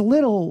 when I was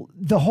little,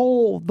 the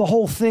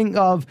whole thing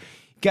of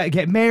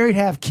get married,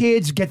 have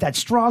kids, get that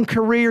strong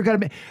career,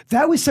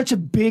 that was such a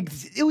big.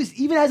 It was,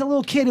 even as a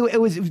little kid,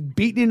 it was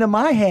beaten into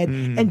my head.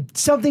 And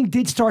something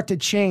did start to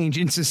change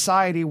in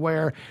society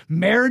where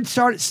marriage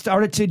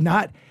started to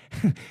not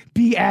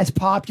be as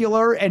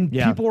popular, and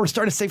people were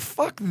starting to say,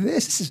 fuck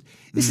this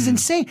is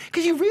insane,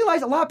 because you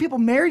realize a lot of people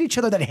married each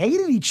other that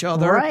hated each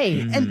other, right?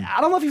 And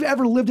I don't know if you've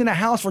ever lived in a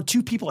house where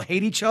 2 people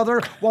hate each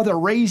other while they're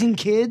raising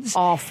kids.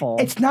 Awful.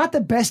 It's not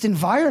the best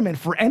environment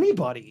for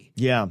anybody.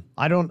 Yeah,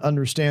 I don't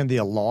understand the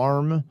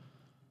alarm,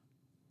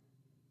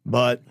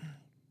 but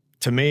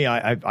to me,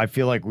 I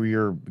feel like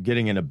we're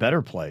getting in a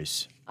better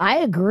place. I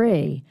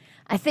agree.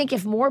 I think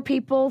if more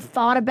people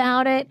thought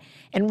about it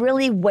and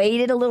really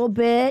waited a little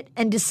bit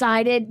and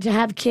decided to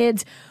have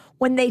kids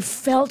when they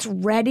felt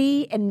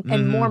ready and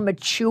more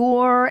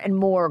mature and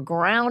more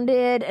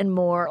grounded and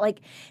more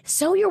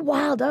sow your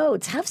wild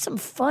oats. Have some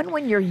fun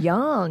when you're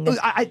young. But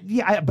I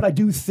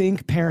do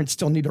think parents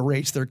still need to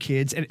raise their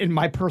kids. And in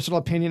my personal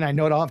opinion, I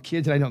know I don't have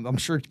kids, and I'm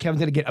sure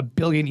Kevin's going to get a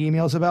billion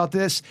emails about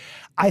this.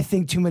 I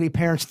think too many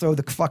parents throw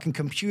the fucking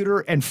computer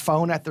and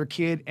phone at their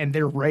kid, and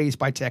they're raised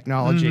by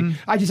technology.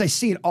 I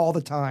see it all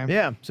the time.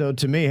 Yeah. So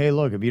to me, hey,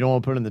 look, if you don't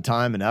want to put in the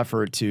time and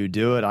effort to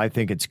do it, I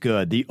think it's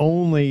good. The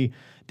only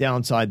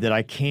downside that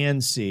I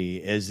can see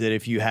is that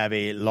if you have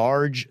a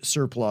large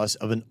surplus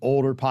of an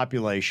older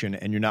population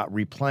and you're not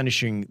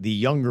replenishing the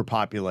younger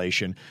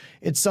population,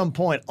 at some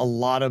point, a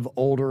lot of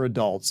older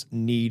adults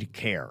need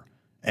care.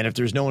 And if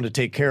there's no one to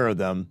take care of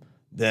them,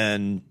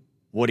 then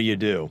what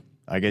do?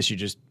 I guess you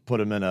just put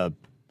them in a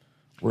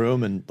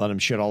room and let them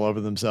shit all over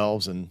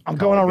themselves. And I'm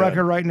going on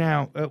record right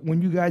now.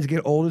 When you guys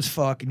get old as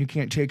fuck and you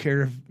can't take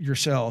care of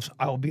yourselves,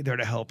 I will be there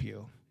to help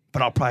you.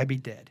 But I'll probably be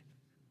dead.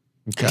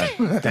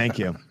 Okay. Thank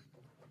you.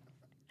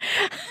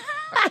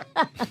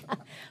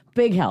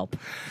 Big help.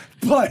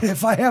 But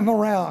if I am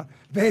around,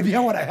 baby, I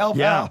want to help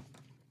out.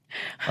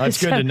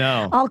 That's good to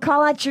know. I'll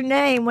call out your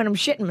name when I'm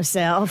shitting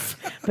myself,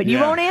 but you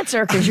won't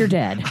answer because you're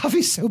dead. I'll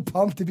be so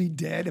pumped to be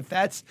dead if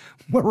that's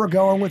where we're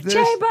going with this.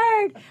 Jay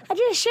Bird, I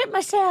just shit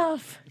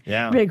myself.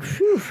 Yeah.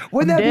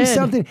 Wouldn't that be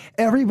something?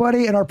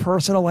 Everybody in our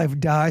personal life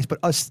dies, but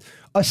us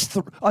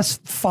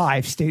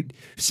 5 stay.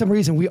 For some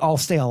reason, we all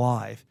stay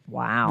alive.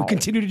 Wow. We'll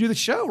continue to do the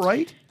show,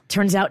 right?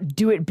 Turns out,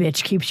 do it,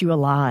 bitch, keeps you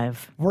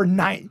alive.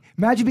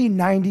 Imagine being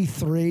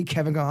 93,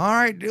 Kevin going, all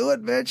right, do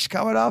it, bitch,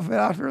 coming off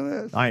after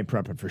this. I ain't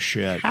prepping for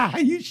shit.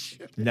 You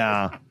should.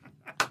 Nah.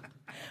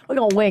 We're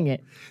going to wing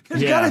it.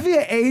 There's got to be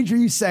an age where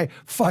you say,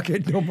 fuck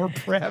it, no more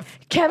prep.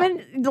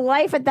 Kevin, the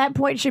life at that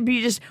point should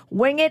be just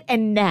wing it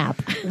and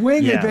nap.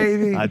 Wing it,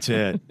 baby. That's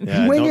it.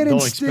 Yeah, wing it and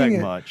don't sting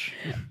expect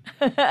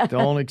it. much.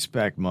 Don't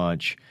expect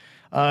much.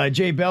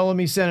 Jay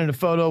Bellamy sent in a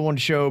photo. Want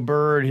to show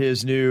Bird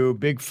his new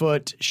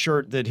Bigfoot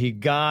shirt that he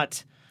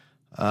got.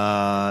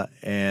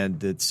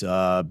 And it's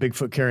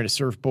Bigfoot carrying a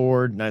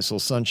surfboard. Nice little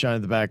sunshine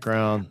in the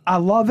background. I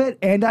love it,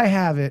 and I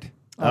have it.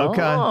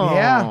 Okay. Oh.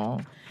 Yeah.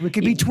 We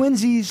could be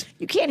twinsies.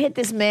 You can't hit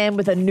this man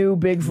with a new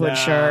Bigfoot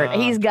shirt.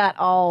 He's got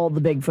all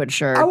the Bigfoot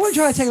shirts. I wasn't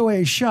trying to take away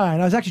his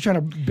shine. I was actually trying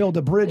to build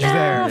a bridge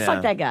there.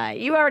 Fuck that guy.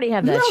 You already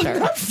have that shirt.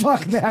 No,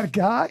 fuck that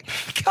guy.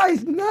 The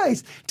guy's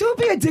nice. Don't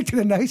be a dick to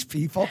the nice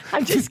people.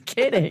 I'm just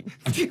kidding.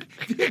 Be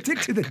a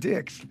dick to the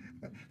dicks.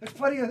 There's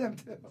plenty of them,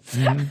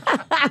 too.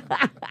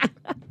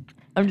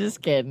 I'm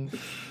just kidding.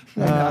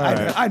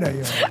 I know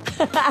you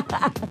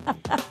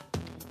are.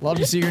 Love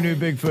to see your new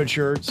Bigfoot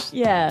shirts.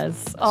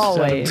 Yes,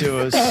 always.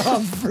 Send them to us. Oh,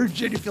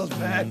 Virginia feels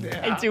bad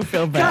now. I do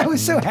feel bad. I was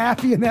so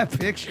happy in that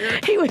picture.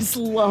 He was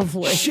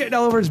lovely. Shitting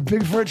all over his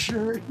Bigfoot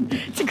shirt.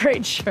 It's a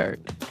great shirt.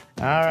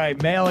 All right,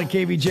 mail at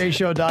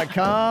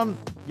kvjshow.com.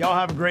 Y'all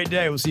have a great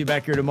day. We'll see you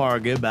back here tomorrow.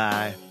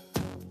 Goodbye.